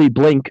completely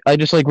blank. I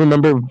just like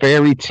remember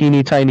very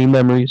teeny tiny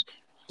memories.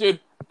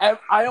 Dude,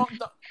 I don't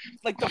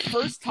like the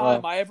first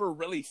time I ever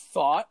really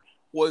thought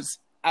was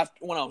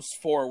when I was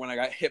 4 when I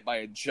got hit by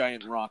a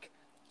giant rock.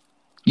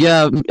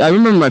 Yeah, I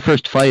remember my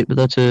first fight, but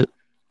that's it.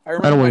 I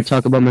don't want to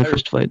talk about my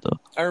first fight, though.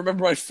 I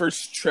remember my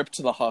first trip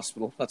to the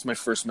hospital. That's my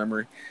first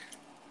memory.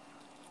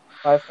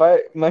 My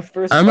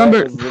first fight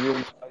was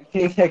literally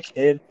being a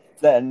kid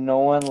that no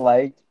one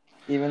liked,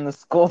 even the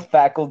school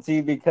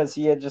faculty, because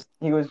he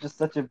was just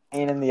such a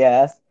pain in the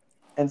ass.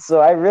 And so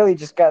I really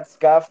just got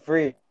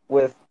scot-free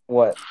with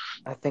what?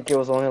 I think it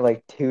was only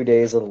like 2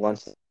 days of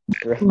lunch.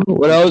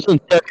 When I was in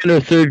second or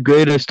third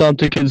grade, I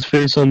stomped a kid's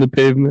face on the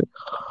pavement.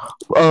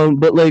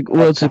 But like,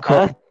 what's it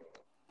called?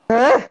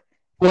 Huh?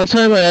 One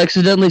time, I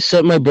accidentally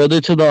sent my brother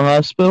to the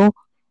hospital.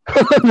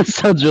 This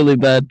sounds really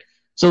bad.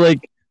 So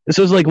like, this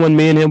was like when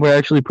me and him were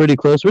actually pretty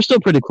close. We're still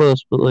pretty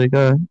close, but like,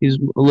 he's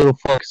a little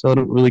fuck, so I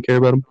don't really care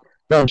about him.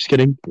 No, I'm just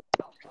kidding.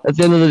 At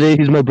the end of the day,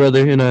 he's my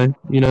brother, and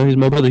he's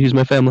my brother, he's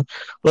my family.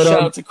 But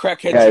shout out to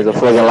Crackhead. Guys, a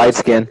fucking light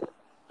skin.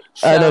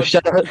 I know.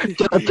 Shout out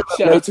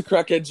to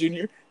Crackhead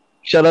Junior.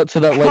 Shout out to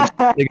that white.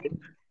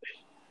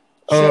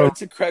 Shout out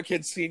to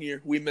Crackhead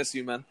Senior. We miss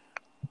you, man.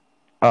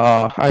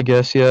 I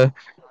guess, yeah.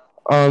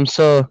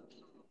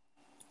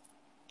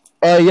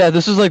 Yeah,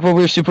 this is like when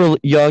we were super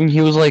young.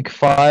 He was like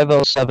 5, I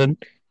was 7,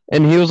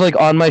 and he was like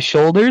on my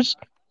shoulders.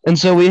 And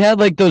so we had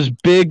like those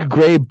big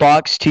gray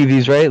box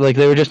TVs, right? Like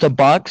they were just a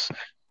box,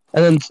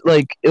 and then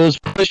like it was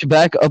pushed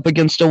back up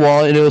against a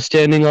wall, and it was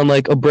standing on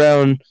like a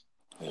brown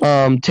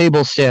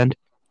table stand.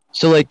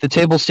 So like the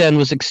table stand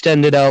was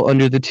extended out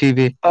under the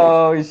TV.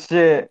 Oh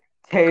shit!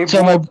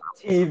 Table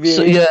TV.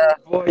 So yeah.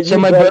 Boy, so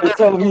my brother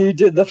told me you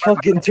did the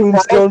fucking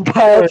tombstone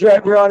pile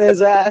driver on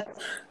his ass.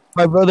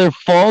 My brother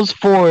falls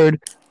forward,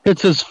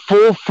 hits his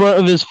full front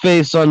of his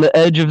face on the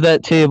edge of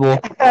that table.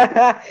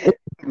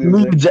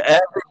 Bleeds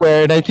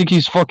everywhere, and I think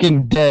he's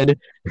fucking dead.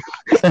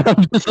 And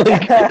I'm just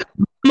like,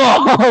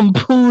 Mom,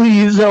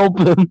 please help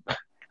him.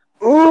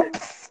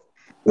 Oops.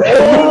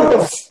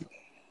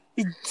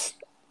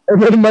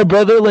 And then my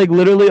brother, like,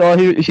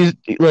 literally, he's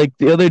like,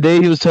 the other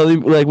day he was telling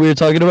me, like, we were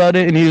talking about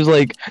it, and he was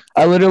like,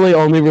 I literally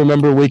only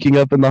remember waking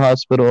up in the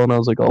hospital, and I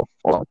was like, oh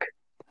fuck.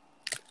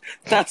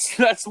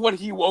 That's when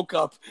he woke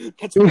up.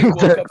 That's when he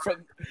woke up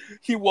from.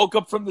 He woke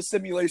up from the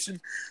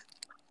simulation.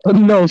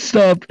 No,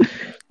 stop.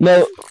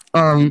 No,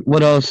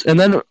 what else? And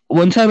then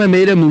one time I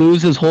made him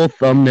lose his whole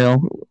thumbnail.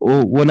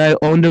 When I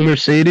owned a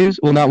Mercedes,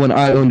 well, not when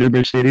I owned a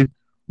Mercedes,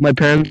 my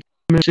parents'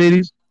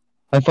 Mercedes,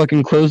 I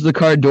fucking closed the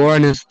car door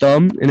on his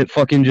thumb, and it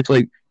fucking just,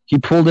 like, he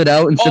pulled it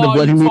out instead of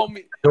letting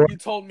me. You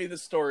told me the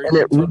story. And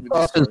it ripped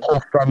off his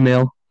whole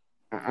thumbnail.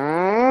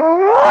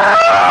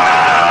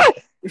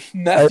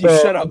 Matthew,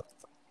 shut up.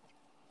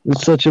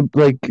 It's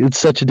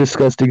such a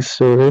disgusting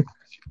story.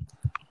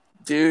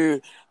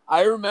 Dude,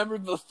 I remember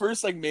the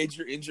first like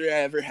major injury I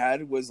ever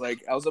had was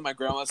like I was at my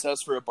grandma's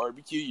house for a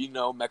barbecue,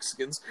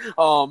 Mexicans.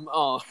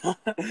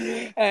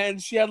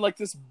 And she had like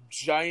this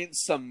giant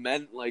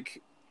cement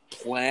like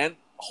plant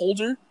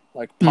holder,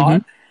 like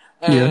pot.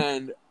 Mm-hmm.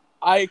 And yeah.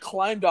 I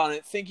climbed on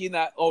it thinking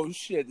that, oh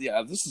shit,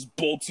 yeah, this is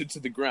bolted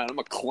to the ground. I'm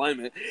gonna climb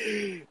it.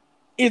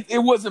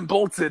 It wasn't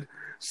bolted.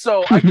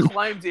 So I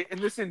climbed it, and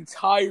this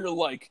entire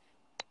like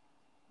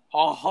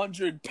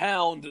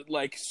 100-pound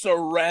like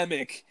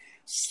ceramic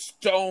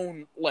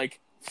stone like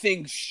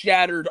thing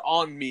shattered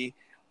on me.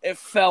 It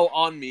fell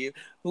on me.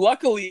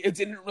 Luckily, it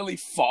didn't really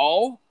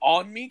fall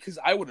on me because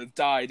I would have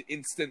died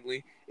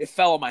instantly. It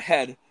fell on my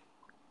head.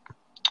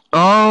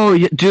 Oh,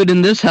 yeah, dude!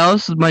 In this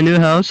house, my new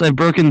house, I've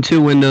broken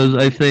 2 windows.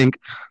 I think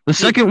the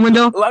second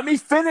window. Let me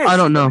finish. I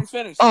don't know.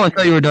 Oh, I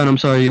thought you were done. I'm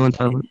sorry, you went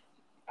silent.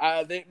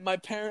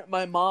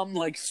 My mom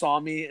like saw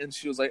me and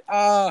she was like,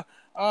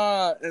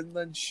 and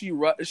then she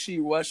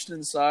rushed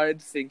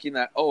inside thinking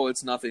that, oh,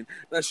 it's nothing.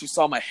 And then she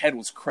saw my head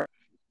was cracked.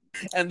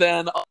 And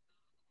then in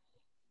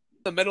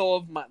the middle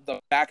of the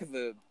back of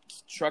the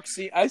truck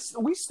seat,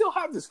 we still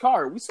have this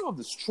car. We still have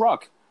this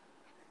truck.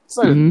 It's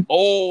like an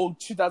old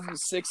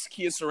 2006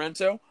 Kia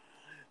Sorento.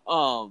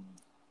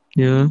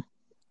 Yeah.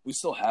 We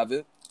still have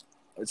it.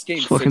 It's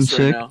getting fixed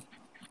right now.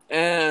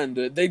 And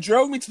they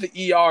drove me to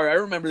the ER. I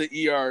remember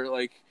the ER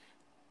like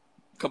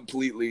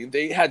completely.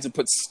 They had to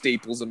put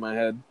staples in my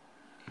head.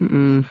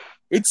 Mm-mm.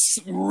 It's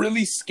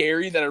really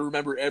scary that I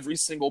remember every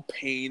single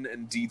pain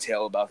and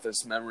detail about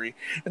this memory,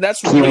 and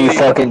that's really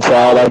fucking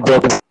child. I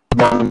broke a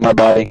bone in my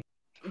body.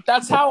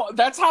 That's how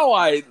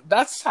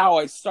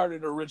I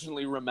started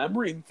originally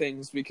remembering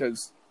things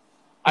because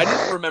I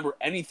didn't remember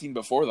anything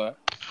before that.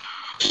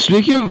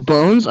 Speaking of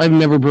bones, I've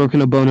never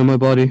broken a bone in my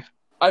body.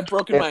 I've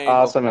broken my ankle.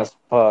 Awesome as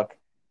fuck.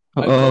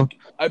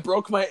 I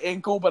broke my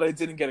ankle, but I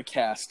didn't get a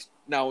cast.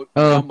 Now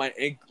my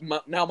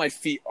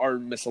feet are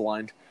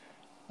misaligned.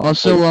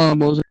 Also, what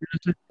was I gonna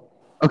say?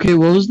 Okay,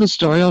 what was the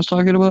story I was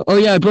talking about? Oh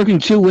yeah, I broken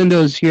 2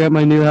 windows here at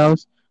my new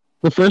house.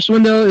 The first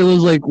window, it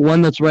was like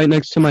one that's right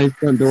next to my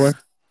front door,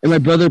 and my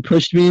brother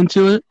pushed me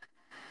into it,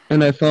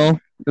 and I fell,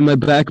 and my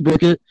back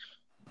broke it.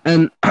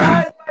 And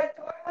guys, my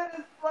toilet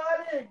is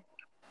flooding.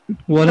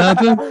 What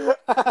happened?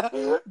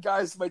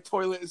 Guys, my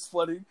toilet is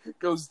flooding.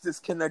 Goes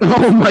disconnected.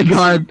 Oh my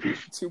god!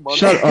 2 months.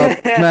 Shut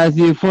up,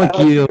 Matthew. Fuck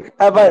you.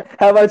 How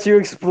about you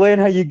explain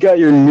how you got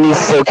your new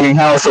fucking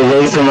house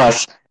away from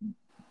us?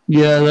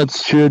 Yeah,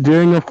 that's true.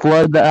 During a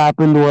flood that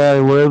happened where I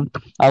lived,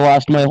 I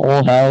lost my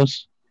whole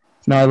house.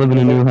 Now I live in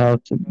a new house.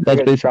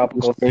 That's basically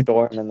tropical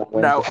storm in the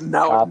winter.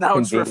 Now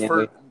it's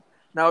referred.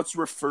 Now it's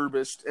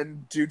refurbished,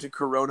 and due to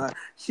Corona,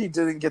 he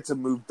didn't get to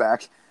move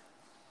back.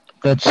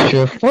 That's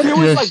true. Fuck He was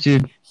this, like-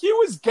 dude. He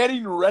was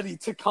getting ready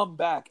to come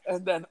back,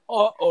 and then,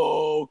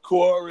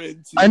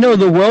 quarantine. I know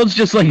the world's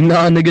just like,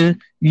 nah, nigga,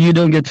 you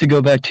don't get to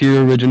go back to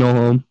your original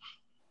home.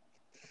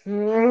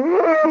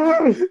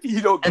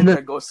 You don't get And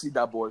to go see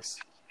that, boys.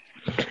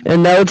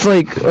 And now it's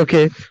like,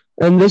 okay.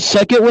 And this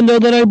second window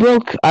that I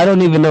broke, I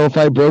don't even know if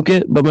I broke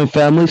it, but my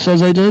family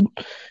says I did.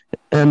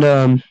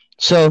 And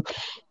so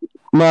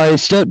my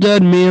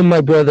stepdad, me, and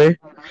my brother,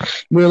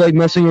 we were like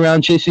messing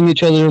around, chasing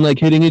each other, and like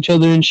hitting each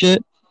other and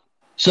shit.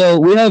 So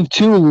we have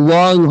two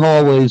long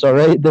hallways, all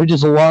right? They're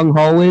just long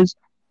hallways.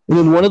 And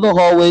in one of the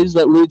hallways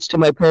that leads to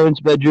my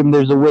parents' bedroom,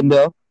 there's a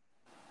window.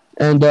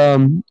 And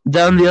down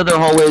the other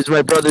hallway is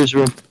my brother's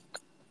room.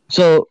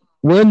 So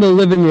we're in the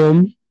living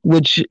room,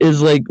 which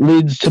is like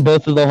leads to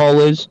both of the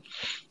hallways.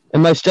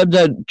 And my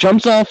stepdad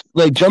jumps off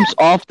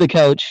the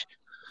couch,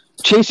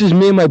 chases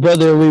me and my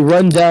brother, and we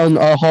run down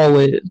our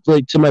hallway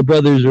like to my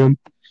brother's room.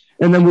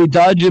 And then we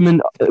dodge him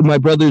in my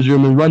brother's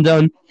room and run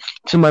down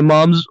to my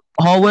mom's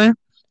hallway.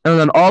 And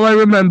then all I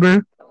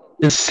remember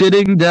is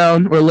sitting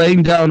down or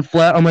laying down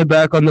flat on my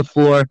back on the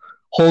floor,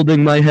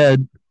 holding my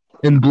head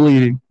and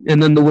bleeding.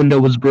 And then the window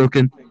was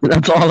broken.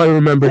 That's all I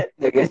remember.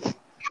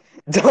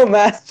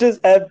 Dumbass just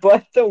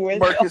headbutt the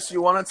window. Marcus,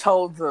 you want to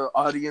tell the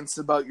audience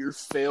about your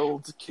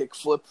failed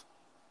kickflip?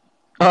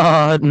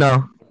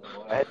 No.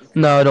 What?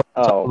 No, I don't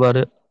talk about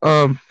it.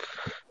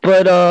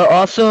 But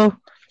also,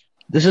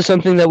 this is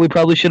something that we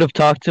probably should have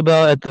talked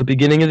about at the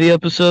beginning of the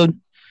episode.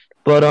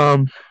 But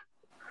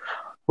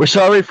we're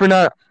sorry for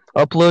not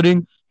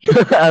uploading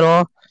at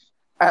all.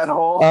 At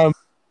all?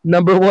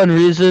 Number one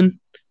reason,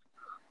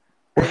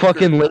 we're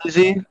fucking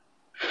lazy.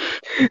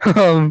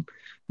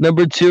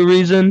 Number two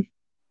reason,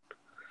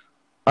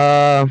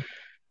 our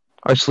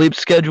sleep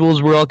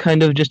schedules were all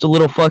kind of just a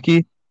little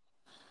fucky.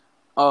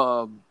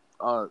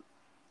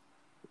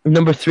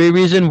 Number three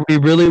reason, we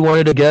really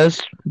wanted a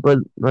guest, but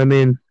I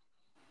mean,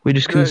 we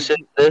just couldn't sit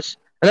this.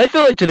 And I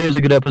feel like today was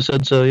a good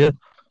episode, so yeah.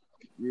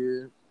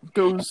 Yeah.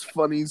 Those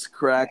funnies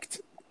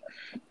cracked.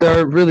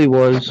 There really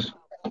was.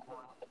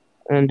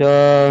 And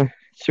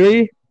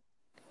three,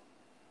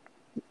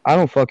 I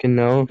don't fucking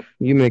know.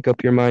 You make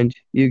up your mind.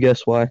 You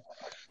guess why.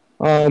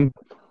 Well,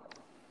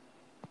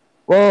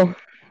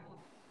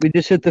 we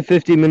just hit the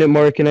 50-minute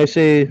mark, and I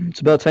say it's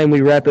about time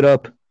we wrap it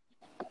up.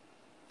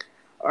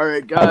 All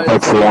right, I guys.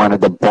 bet you wanted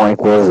the point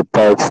was a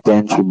parks,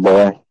 didn't you,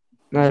 boy?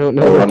 I don't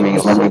Hey, know. let me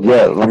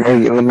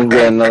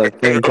get another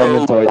thing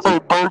coming towards you.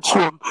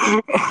 Bertram.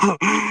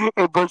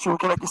 Hey, Bertram,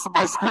 can I get some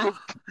ice cream?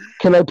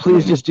 Can I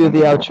please just do the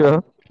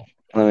outro?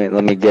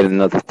 Let me get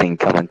another thing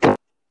coming towards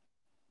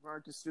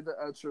Marcus, do the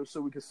outro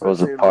so we can start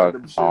Rosa saying Parks.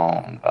 random shit.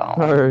 Song. All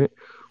right.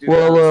 Do the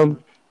outro. Well,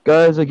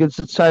 guys, I guess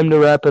it's time to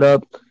wrap it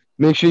up.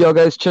 Make sure y'all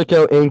guys check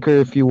out Anchor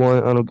if you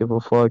want. I don't give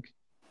a fuck.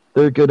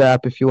 They're a good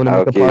app if you want to I'll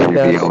make a give you the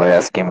podcast.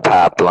 Alaskan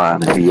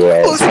pipeline if you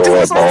ask Listen for to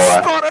it, us on boy.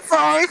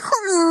 Spotify.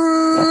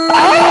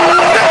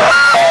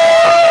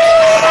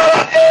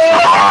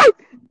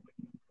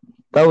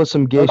 That was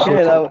some gay Okay,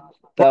 shit.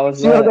 that was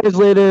See you that. guys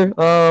later.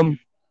 That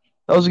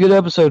was a good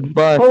episode.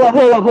 Bye.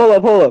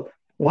 Hold up.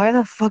 Why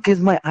the fuck is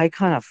my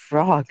icon a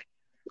frog?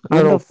 I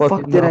When the don't fuck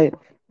fucking did know.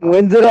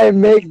 when did I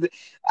make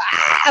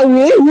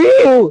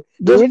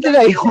when did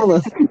I hold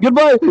on?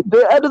 Goodbye.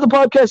 The end of the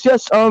podcast.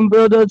 Yes.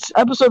 That's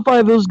episode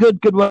 5. It was good.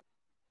 Goodbye.